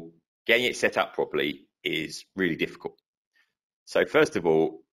of all, getting it set up properly is really difficult. So first of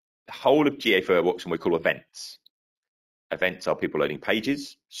all, the whole of GA4 works on what we call events. Events are people loading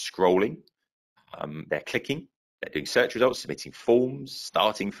pages, scrolling, they're clicking, they're doing search results, submitting forms,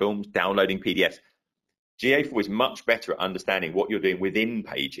 starting films, downloading PDFs. GA4 is much better at understanding what you're doing within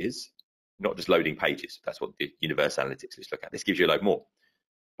pages, not just loading pages. That's what the Universal Analytics list look at. This gives you a load more.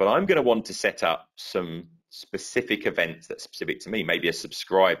 But I'm going to want to set up some specific events that's specific to me, maybe a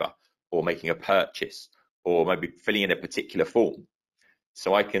subscriber or making a purchase or maybe filling in a particular form.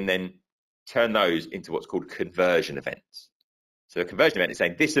 So I can then turn those into what's called conversion events. So a conversion event is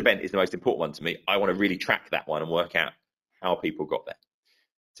saying this event is the most important one to me. I want to really track that one and work out how people got there.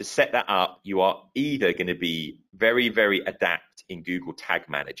 To set that up, you are either going to be very, very adept in Google Tag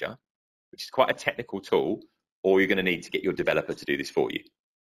Manager, which is quite a technical tool, or you're going to need to get your developer to do this for you.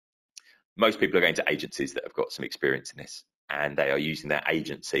 Most people are going to agencies that have got some experience in this, and they are using their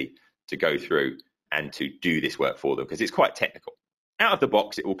agency to go through and to do this work for them because it's quite technical. Out of the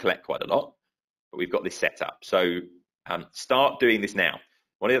box, it will collect quite a lot, but we've got this set up. So start doing this now.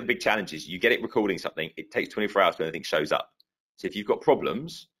 One of the big challenges, you get it recording something, it takes 24 hours when anything shows up. So if you've got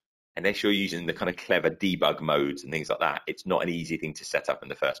problems, unless you're using the kind of clever debug modes and things like that, it's not an easy thing to set up in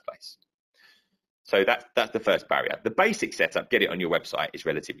the first place. So that's the first barrier. The basic setup, get it on your website, is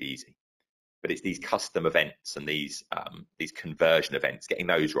relatively easy. But it's these custom events and these conversion events, getting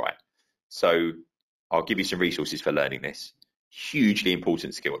those right. So I'll give you some resources for learning this. Hugely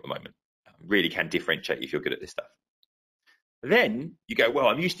important skill at the moment. Really can differentiate if you're good at this stuff. Then you go, well,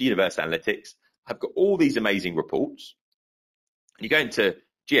 I'm used to Universal Analytics. I've got all these amazing reports. And you go into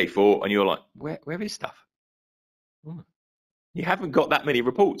GA4 and you're like, where is stuff? You haven't got that many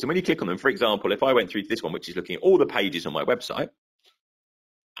reports. And when you click on them, for example, if I went through to this one, which is looking at all the pages on my website,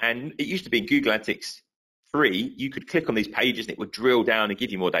 and it used to be in Google Analytics 3, you could click on these pages and it would drill down and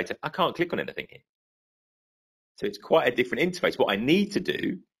give you more data. I can't click on anything here. So it's quite a different interface. What I need to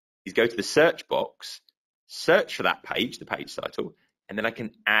do is go to the search box, search for that page, the page title, and then I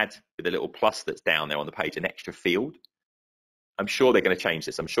can add with the little plus that's down there on the page an extra field. I'm sure they're going to change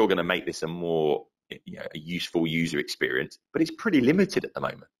this. I'm sure going to make this a more a useful user experience, but it's pretty limited at the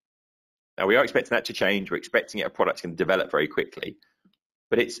moment. Now, we are expecting that to change. We're expecting a product's going to develop very quickly,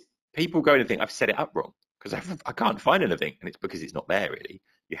 but it's people going to think I've set it up wrong because I can't find anything, and it's because it's not there really.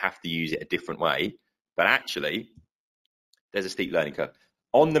 You have to use it a different way, but actually there's a steep learning curve.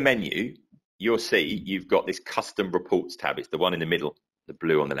 On the menu, you'll see you've got this custom reports tab. It's the one in the middle, the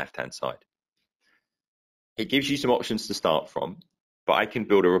blue on the left-hand side. It gives you some options to start from, but I can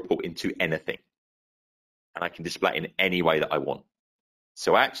build a report into anything, and I can display it in any way that I want.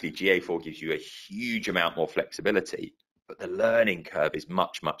 So actually, GA4 gives you a huge amount more flexibility, but the learning curve is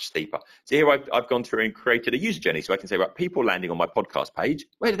much, much steeper. So here I've gone through and created a user journey, so I can say, right, people landing on my podcast page,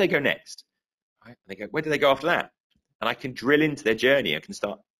 where do they go next? Right? They go, where do they go after that? And I can drill into their journey. I can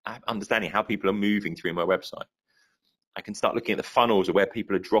start understanding how people are moving through my website. I can start looking at the funnels of where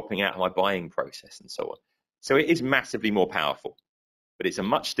people are dropping out of my buying process and so on. So it is massively more powerful, but it's a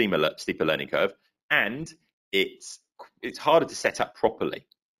much steeper learning curve, and it's harder to set up properly.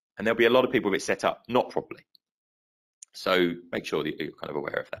 And there'll be a lot of people with it set up not properly. So make sure that you're kind of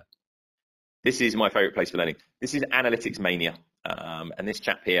aware of that. This is my favorite place for learning. This is Analytics Mania. And this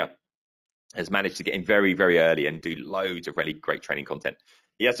chap here has managed to get in very, very early and do loads of really great training content.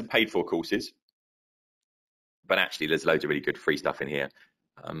 He has some paid for courses, but actually there's loads of really good free stuff in here.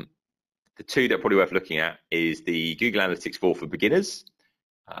 The two that are probably worth looking at is the Google Analytics 4 for beginners.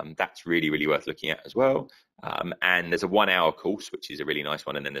 That's really, really worth looking at as well. And there's a 1-hour course, which is a really nice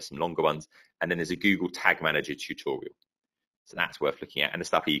one. And then there's some longer ones. And then there's a Google Tag Manager tutorial. So that's worth looking at. And the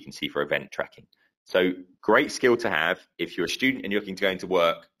stuff here you can see for event tracking. So great skill to have if you're a student and you're looking to go into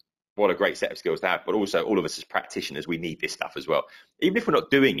work what a great set of skills to have, but also all of us as practitioners, we need this stuff as well. Even if we're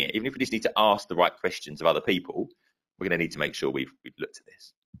not doing it, even if we just need to ask the right questions of other people, we're going to need to make sure we've looked at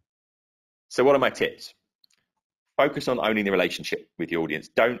this. So what are my tips? Focus on owning the relationship with your audience.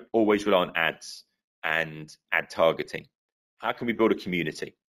 Don't always rely on ads and ad targeting. How can we build a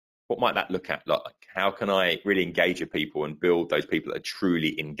community? What might that look at like? How can I really engage with people and build those people that are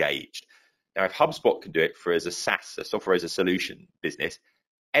truly engaged? Now, if HubSpot can do it for as a SaaS, a software as a solution business,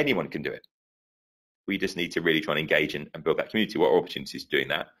 anyone can do it. We just need to really try and engage and build that community. What are opportunities doing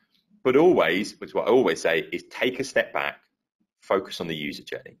that? But always, which is what I always say, is take a step back, focus on the user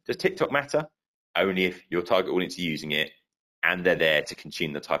journey. Does TikTok matter? Only if your target audience are using it and they're there to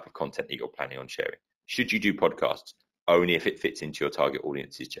consume the type of content that you're planning on sharing. Should you do podcasts? Only if it fits into your target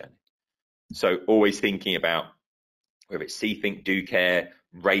audience's journey. So always thinking about whether it's See, Think, Do, Care,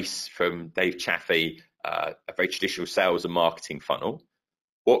 RACE from Dave Chaffee, a very traditional sales and marketing funnel.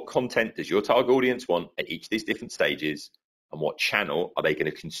 What content does your target audience want at each of these different stages, and what channel are they going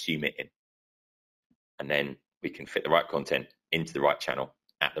to consume it in? And then we can fit the right content into the right channel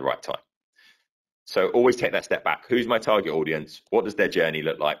at the right time. So always take that step back. Who's my target audience? What does their journey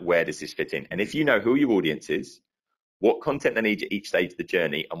look like? Where does this fit in? And if you know who your audience is, what content they need at each stage of the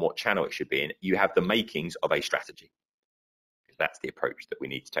journey, and what channel it should be in, you have the makings of a strategy. That's the approach that we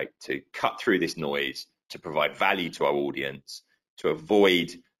need to take to cut through this noise, to provide value to our audience, to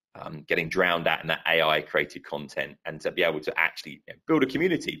avoid getting drowned out in that AI created content, and to be able to actually build a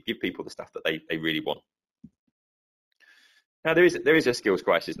community, give people the stuff that they really want. Now, there is a skills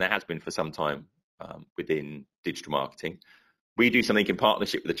crisis, and there has been for some time within digital marketing. We do something in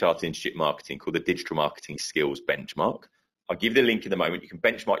partnership with the Chartered Institute of Marketing called the Digital Marketing Skills Benchmark. I'll give you the link in the moment. You can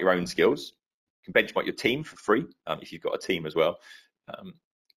benchmark your own skills. You can benchmark your team for free if you've got a team as well.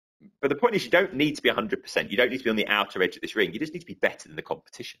 But the point is, you don't need to be 100%. You don't need to be on the outer edge of this ring. You just need to be better than the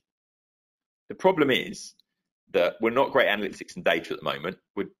competition. The problem is that we're not great at analytics and data at the moment.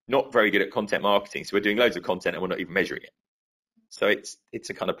 We're not very good at content marketing. So we're doing loads of content and we're not even measuring it. So it's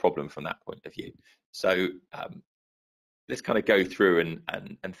a kind of problem from that point of view. So let's kind of go through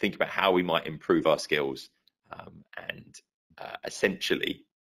and think about how we might improve our skills and essentially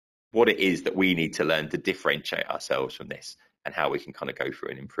what it is that we need to learn to differentiate ourselves from this, and how we can kind of go through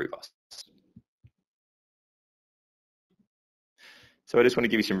and improve us. So I just want to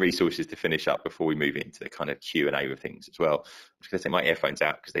give you some resources to finish up before we move into the kind of Q&A of things as well. I'm just going to take my earphones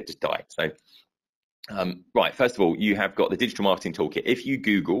out because they've just died. So, right, first of all, you have got the Digital Marketing Toolkit. If you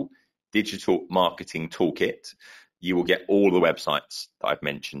Google Digital Marketing Toolkit, you will get all the websites that I've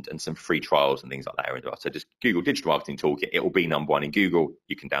mentioned and some free trials and things like that. So just Google Digital Marketing Toolkit. It will be #1 in Google.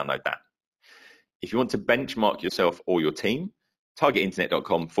 You can download that. If you want to benchmark yourself or your team,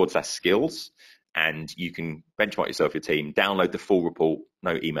 targetinternet.com/skills, and you can benchmark yourself, your team, download the full report,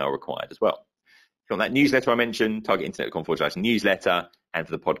 no email required as well. If you want that newsletter I mentioned, targetinternet.com/newsletter, and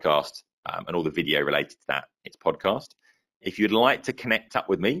for the podcast and all the video related to that, it's podcast. If you'd like to connect up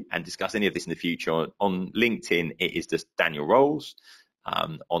with me and discuss any of this in the future, on LinkedIn, it is just Daniel Rowles.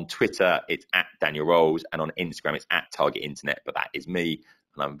 On Twitter, it's @Daniel Rowles, and on Instagram, it's @TargetInternet, but that is me,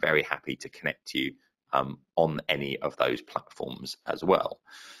 and I'm very happy to connect to you on any of those platforms as well.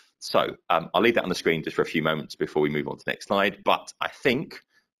 So I'll leave that on the screen just for a few moments before we move on to the next slide, but I think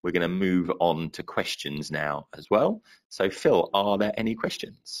we're going to move on to questions now as well. So Phil, are there any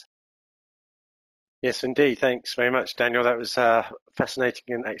questions? Yes, indeed. Thanks very much, Daniel. That was fascinating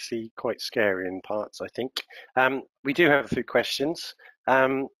and actually quite scary in parts, I think. We do have a few questions.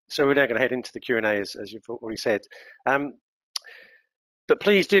 So we're now going to head into the Q&A, as you've already said. But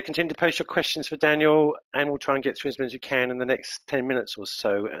please do continue to post your questions for Daniel, and we'll try and get through as many as we can in the next 10 minutes or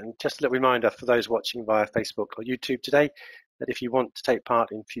so. And just a little reminder for those watching via Facebook or YouTube today, that if you want to take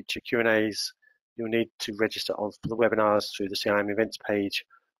part in future Q&As, you'll need to register for the webinars through the CIM events page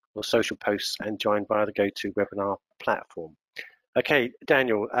or social posts and join via the GoToWebinar platform. Okay,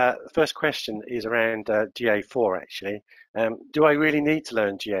 Daniel, the first question is around GA4 actually. Do I really need to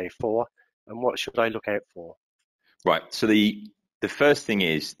learn GA4, and what should I look out for? Right, so the first thing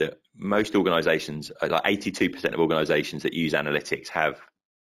is that most organizations, like 82% of organizations that use analytics have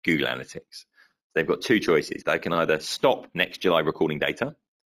Google Analytics. They've got two choices. They can either stop next July recording data,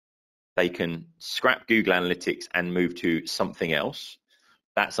 they can scrap Google Analytics and move to something else.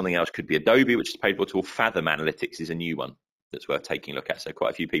 That something else could be Adobe, which is paid for, or Fathom Analytics is a new one that's worth taking a look at. So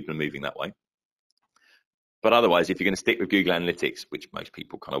quite a few people are moving that way. But otherwise, if you're going to stick with Google Analytics, which most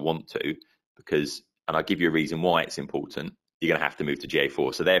people kind of want to, because, and I'll give you a reason why it's important, you're going to have to move to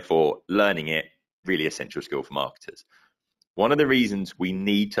GA4. So therefore, learning it, really essential skill for marketers. One of the reasons we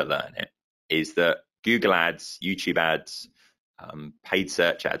need to learn it is that Google ads, YouTube ads, paid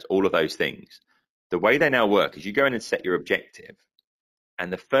search ads, all of those things. The way they now work is you go in and set your objective.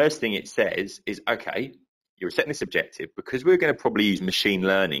 And the first thing it says is, okay, you're setting this objective because we're going to probably use machine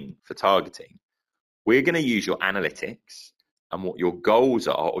learning for targeting. We're going to use your analytics and what your goals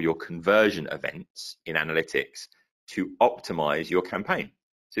are or your conversion events in analytics to optimize your campaign.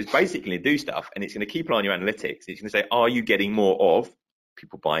 So it's basically going to do stuff and it's going to keep an eye on your analytics. It's going to say, are you getting more of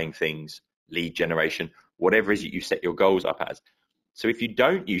people buying things, lead generation, whatever it is that you set your goals up as. So if you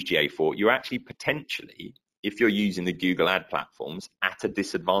don't use GA4, you're actually potentially, if you're using the Google ad platforms, at a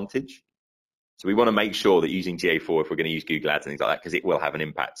disadvantage. So we want to make sure that using GA4, if we're going to use Google ads and things like that, because it will have an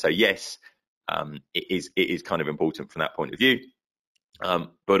impact. So yes, it is kind of important from that point of view.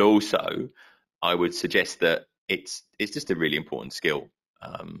 But also, I would suggest that it's just a really important skill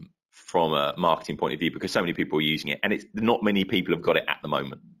from a marketing point of view, because so many people are using it, and it's not many people have got it at the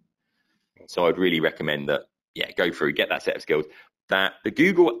moment. So I'd really recommend that, yeah, go through, get that set of skills. That the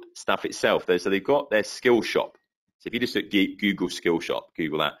Google stuff itself, so they've got their skill shop. So if you just look Google skill shop,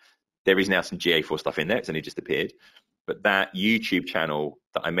 Google that, there is now some GA4 stuff in there. It's only just appeared. But that YouTube channel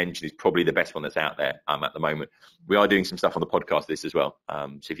that I mentioned is probably the best one that's out there at the moment. We are doing some stuff on the podcast list as well.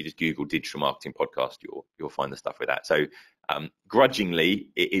 So if you just Google digital marketing podcast, you'll find the stuff with that. So grudgingly,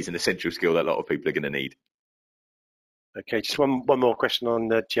 it is an essential skill that a lot of people are going to need. Okay, just one more question on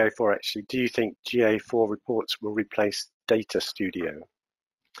the GA4 actually. Do you think GA4 reports will replace Data Studio?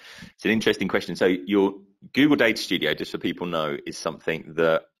 It's an interesting question. So your Google Data Studio, just so people know, is something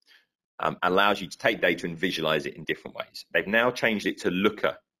that allows you to take data and visualize it in different ways. They've now changed it to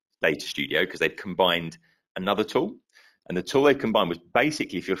Looker Data Studio because they've combined another tool. And the tool they've combined was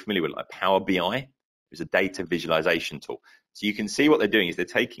basically, if you're familiar with like Power BI, it was a data visualization tool. So you can see what they're doing is they're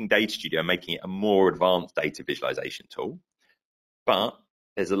taking Data Studio and making it a more advanced data visualization tool. But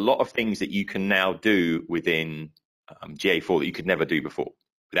there's a lot of things that you can now do within GA4 that you could never do before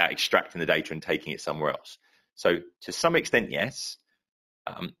without extracting the data and taking it somewhere else. So to some extent, yes.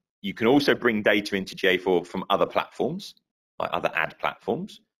 You can also bring data into GA4 from other platforms, like other ad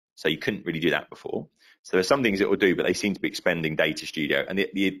platforms. So you couldn't really do that before. So there's some things it will do, but they seem to be expanding Data Studio. And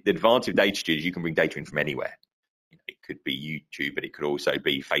the advantage of Data Studio is you can bring data in from anywhere. It could be YouTube, but it could also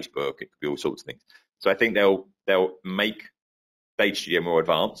be Facebook. It could be all sorts of things. So I think they'll make Data Studio more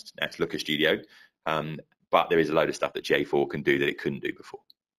advanced. That's Looker Studio. But there is a load of stuff that GA4 can do that it couldn't do before.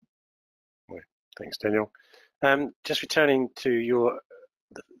 Thanks, Daniel. Just returning to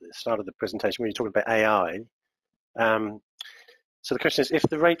the start of the presentation when you talked about AI. So the question is, if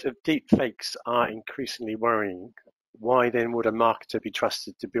the rate of deep fakes are increasingly worrying, why then would a marketer be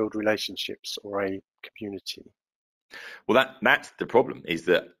trusted to build relationships or a community? Well, that's the problem, is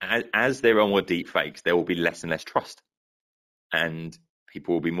that as there are more deep fakes, there will be less and less trust. And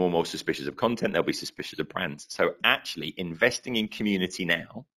people will be more and more suspicious of content. They'll be suspicious of brands. So actually investing in community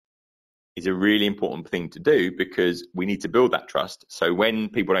now is a really important thing to do, because we need to build that trust. So when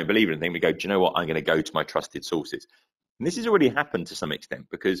people don't believe anything, we go, do you know what? I'm going to go to my trusted sources. And this has already happened to some extent,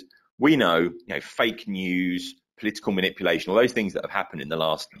 because we know, fake news, political manipulation, all those things that have happened in the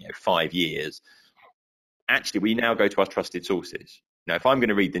last 5 years. Actually, we now go to our trusted sources. Now, if I'm going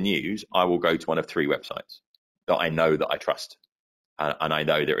to read the news, I will go to one of 3 websites that I know that I trust. And I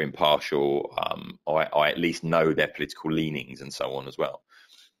know they're impartial, or I at least know their political leanings and so on as well.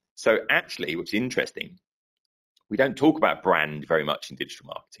 So actually, what's interesting, we don't talk about brand very much in digital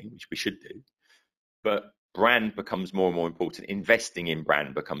marketing, which we should do, but brand becomes more and more important. Investing in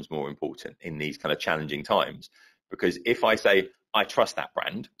brand becomes more important in these kind of challenging times, because if I say, I trust that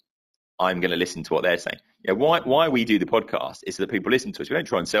brand, I'm going to listen to what they're saying. Why we do the podcast is so that people listen to us. We don't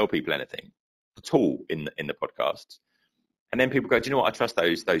try and sell people anything at all in the podcasts. And then people go, do you know what? I trust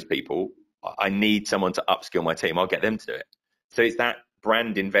those people. I need someone to upskill my team. I'll get them to do it. So it's that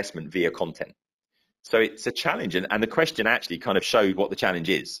brand investment via content. So it's a challenge. And the question actually kind of showed what the challenge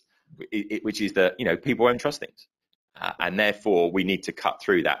is, which is that, people won't trust things. And therefore, we need to cut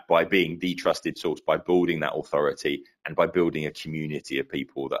through that by being the trusted source, by building that authority, and by building a community of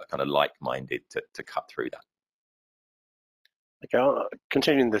people that are kind of like-minded to cut through that. Okay,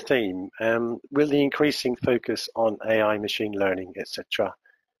 continuing the theme, will the increasing focus on AI, machine learning, etc.,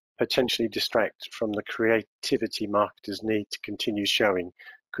 potentially distract from the creativity marketers need to continue showing?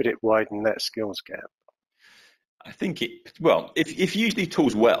 Could it widen that skills gap? I think if you use these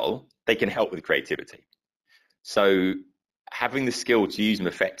tools well, they can help with creativity. So having the skill to use them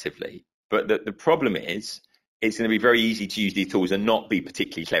effectively, but the problem is it's going to be very easy to use these tools and not be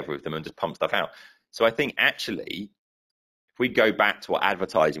particularly clever with them and just pump stuff out. So I think actually, if we go back to what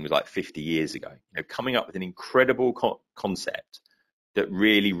advertising was like 50 years ago, coming up with an incredible concept that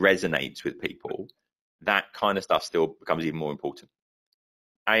really resonates with people that kind of stuff still becomes even more important.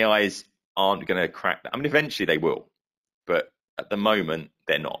 AIs aren't going to crack that. I mean, eventually they will, but at the moment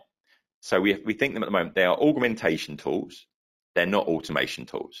they're not. So we think them at the moment, they are augmentation tools. They're not automation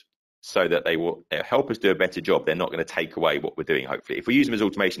tools, so that they'll help us do a better job. They're not going to take away what we're doing, hopefully. If we use them as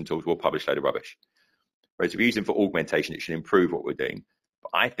automation tools, we'll publish a load of rubbish. Whereas if we use them for augmentation, it should improve what we're doing.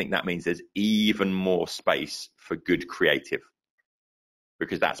 But I think that means there's even more space for good creative,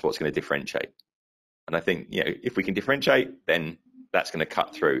 because that's what's going to differentiate. And I think, if we can differentiate, then that's going to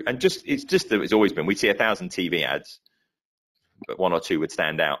cut through. And it's just that it's always been, we see 1,000 TV ads, but one or two would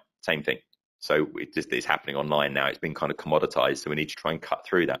stand out. Same thing. So it's happening online now. It's been kind of commoditized. So we need to try and cut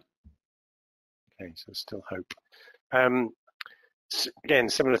through that. Okay, so still hope. Again,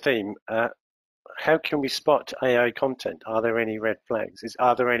 similar theme. How can we spot AI content? Are there any red flags?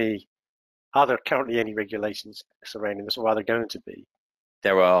 Are there currently any regulations surrounding this, or are there going to be?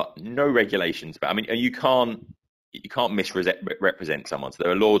 There are no regulations, but I mean, you can't misrepresent someone. So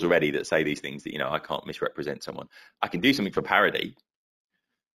there are laws already that say these things that, I can't misrepresent someone. I can do something for parody.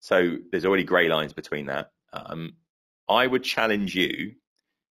 So there's already grey lines between that. I would challenge you,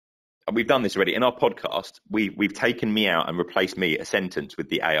 and we've done this already in our podcast. We've taken me out and replaced me a sentence with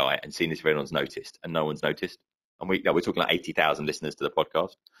the AI and seen if anyone's noticed, and no one's noticed. And we're talking like 80,000 listeners to the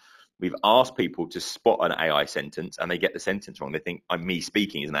podcast. We've asked people to spot an AI sentence, and they get the sentence wrong. They think me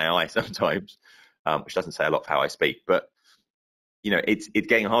speaking is an AI sometimes, which doesn't say a lot for how I speak. But it's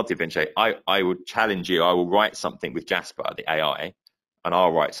getting hard to differentiate. I would challenge you. I will write something with Jasper, the AI, and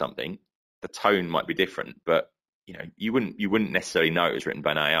I'll write something. The tone might be different, but you wouldn't necessarily know it was written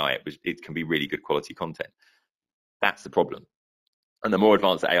by an AI. It can be really good quality content. That's the problem. And the more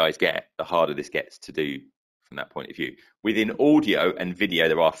advanced the AIs get, the harder this gets to do from that point of view. Within audio and video,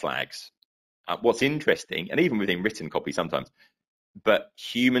 there are flags. What's interesting, and even within written copy sometimes, but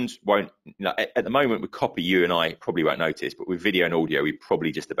humans won't. At the moment with copy, you and I probably won't notice, but with video and audio, we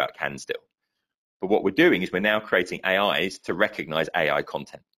probably just about can still. But what we're doing is we're now creating AIs to recognize AI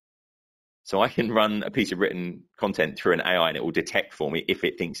content. So I can run a piece of written content through an AI and it will detect for me if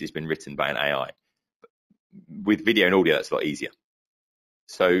it thinks it's been written by an AI. With video and audio, that's a lot easier.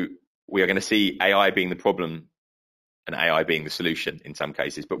 So we are going to see AI being the problem and AI being the solution in some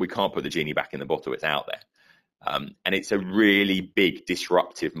cases, but we can't put the genie back in the bottle. It's out there. And it's a really big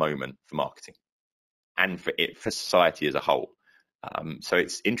disruptive moment for marketing and for society as a whole. So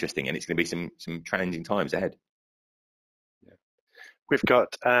it's interesting, and it's going to be some challenging times ahead. Yeah. We've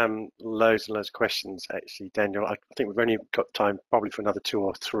got loads and loads of questions, actually, Daniel. I think we've only got time probably for another 2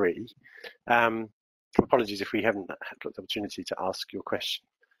 or 3. Apologies if we haven't got the opportunity to ask your question.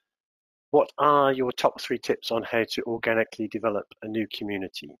 What are your top 3 tips on how to organically develop a new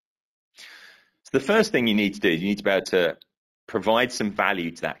community? So the first thing you need to do is you need to be able to provide some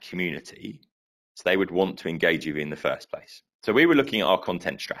value to that community so they would want to engage with you in the first place. So we were looking at our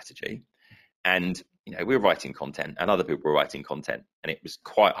content strategy, and we were writing content and other people were writing content, and it was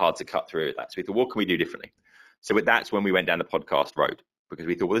quite hard to cut through that. So we thought, what can we do differently? So that's when we went down the podcast road, because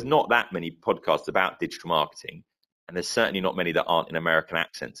we thought, well, there's not that many podcasts about digital marketing, and there's certainly not many that aren't in American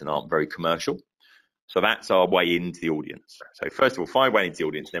accents and aren't very commercial. So that's our way into the audience. So first of all, find a way into the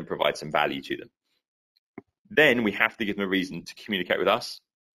audience, then provide some value to them. Then we have to give them a reason to communicate with us,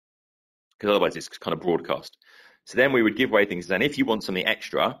 because otherwise it's kind of broadcast. So then we would give away things. And if you want something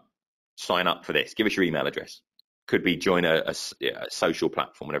extra, sign up for this. Give us your email address. Could be join a social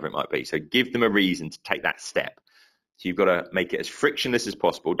platform, whatever it might be. So give them a reason to take that step. So you've got to make it as frictionless as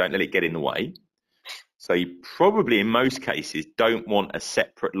possible. Don't let it get in the way. So you probably, in most cases, don't want a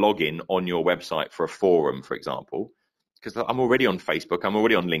separate login on your website for a forum, for example, because I'm already on Facebook. I'm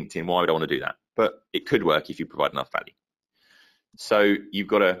already on LinkedIn. Why would I want to do that? But it could work if you provide enough value. So you've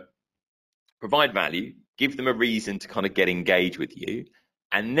got to provide value, give them a reason to kind of get engaged with you,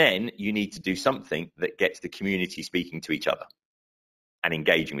 and then you need to do something that gets the community speaking to each other and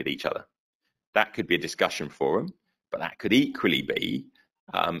engaging with each other. That could be a discussion forum, but that could equally be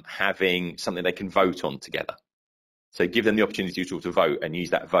having something they can vote on together. So give them the opportunity to vote and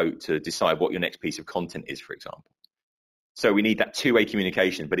use that vote to decide what your next piece of content is, for example. So we need that two-way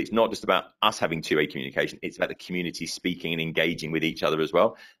communication, but it's not just about us having two-way communication. It's about the community speaking and engaging with each other as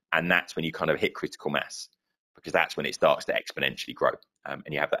well. And that's when you kind of hit critical mass, because that's when it starts to exponentially grow. And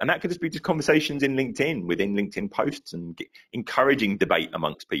you have that. And that could just be just conversations in LinkedIn, within LinkedIn posts, and encouraging debate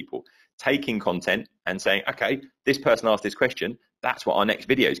amongst people, taking content and saying, okay, this person asked this question. That's what our next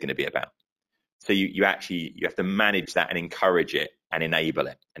video is going to be about. So you have to manage that and encourage it and enable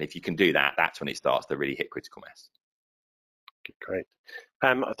it. And if you can do that, that's when it starts to really hit critical mass. Okay, great.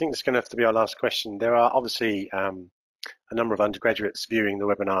 I think this is going to have to be our last question. There are obviously a number of undergraduates viewing the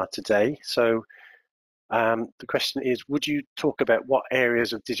webinar today. So The question is, would you talk about what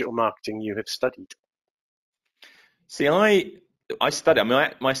areas of digital marketing you have studied? See, I studied, I mean,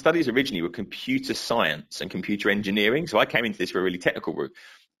 my studies originally were computer science and computer engineering. So I came into this for a really technical route.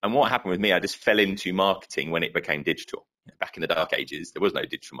 And what happened with me, I just fell into marketing when it became digital. Back in the dark ages, there was no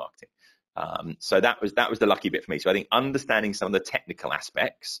digital marketing. So that was the lucky bit for me. So I think understanding some of the technical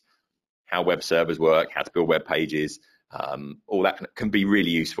aspects, how web servers work, how to build web pages, all that can be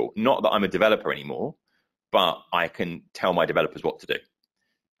really useful. Not that I'm a developer anymore, but I can tell my developers what to do,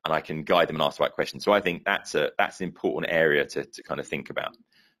 and I can guide them and ask the right questions. So I think that's an important area to kind of think about.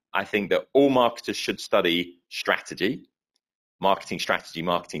 I think that all marketers should study strategy, marketing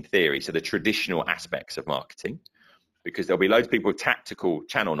theory, so the traditional aspects of marketing, because there'll be loads of people with tactical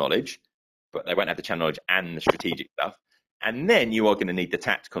channel knowledge, but they won't have the channel knowledge and the strategic stuff. And then you are going to need the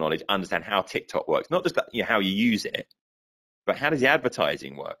tactical knowledge, understand how TikTok works, not just how you use it, but how does the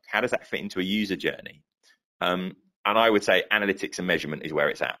advertising work? How does that fit into a user journey? And I would say analytics and measurement is where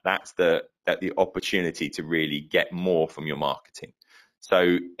it's at. That's the opportunity to really get more from your marketing. So,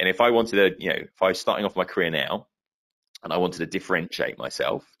 and if I wanted to, if I was starting off my career now and I wanted to differentiate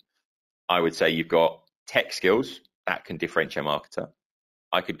myself, I would say you've got tech skills that can differentiate a marketer.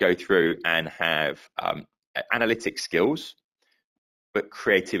 I could go through and have analytic skills, but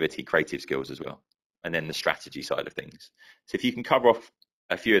creative skills as well. And then the strategy side of things. So if you can cover off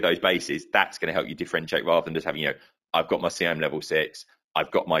a few of those bases, that's going to help you differentiate rather than just having, I've got my CM level 6, I've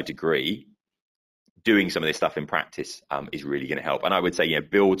got my degree. Doing some of this stuff in practice is really going to help. And I would say,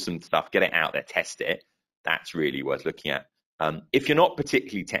 build some stuff, get it out there, test it. That's really worth looking at. If you're not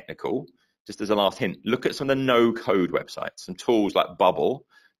particularly technical, just as a last hint, look at some of the no-code websites, some tools like Bubble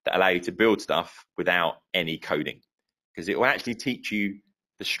that allow you to build stuff without any coding, because it will actually teach you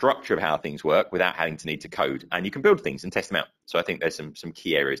the structure of how things work without having to need to code, and you can build things and test them out. So I think there's some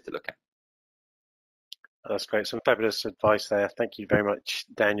key areas to look at. That's great. Some fabulous advice there. Thank you very much,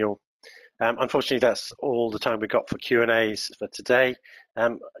 Daniel. Unfortunately, that's all the time we've got for Q&As for today.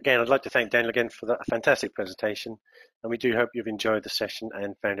 Again, I'd like to thank Daniel again for that fantastic presentation, and we do hope you've enjoyed the session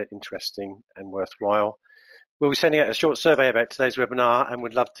and found it interesting and worthwhile. We'll be sending out a short survey about today's webinar and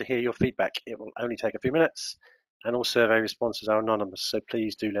would love to hear your feedback. It will only take a few minutes, and all survey responses are anonymous, so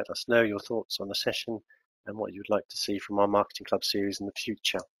please do let us know your thoughts on the session and what you'd like to see from our Marketing Club series in the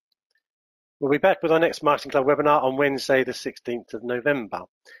future. We'll be back with our next Marketing Club webinar on Wednesday, the 16th of November,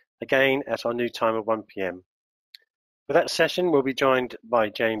 again at our new time of 1 p.m. For that session, we'll be joined by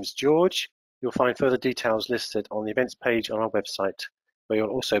James George. You'll find further details listed on the events page on our website, where you'll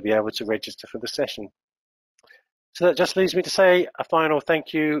also be able to register for the session. So that just leaves me to say a final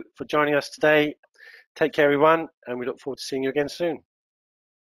thank you for joining us today. Take care, everyone, and we look forward to seeing you again soon.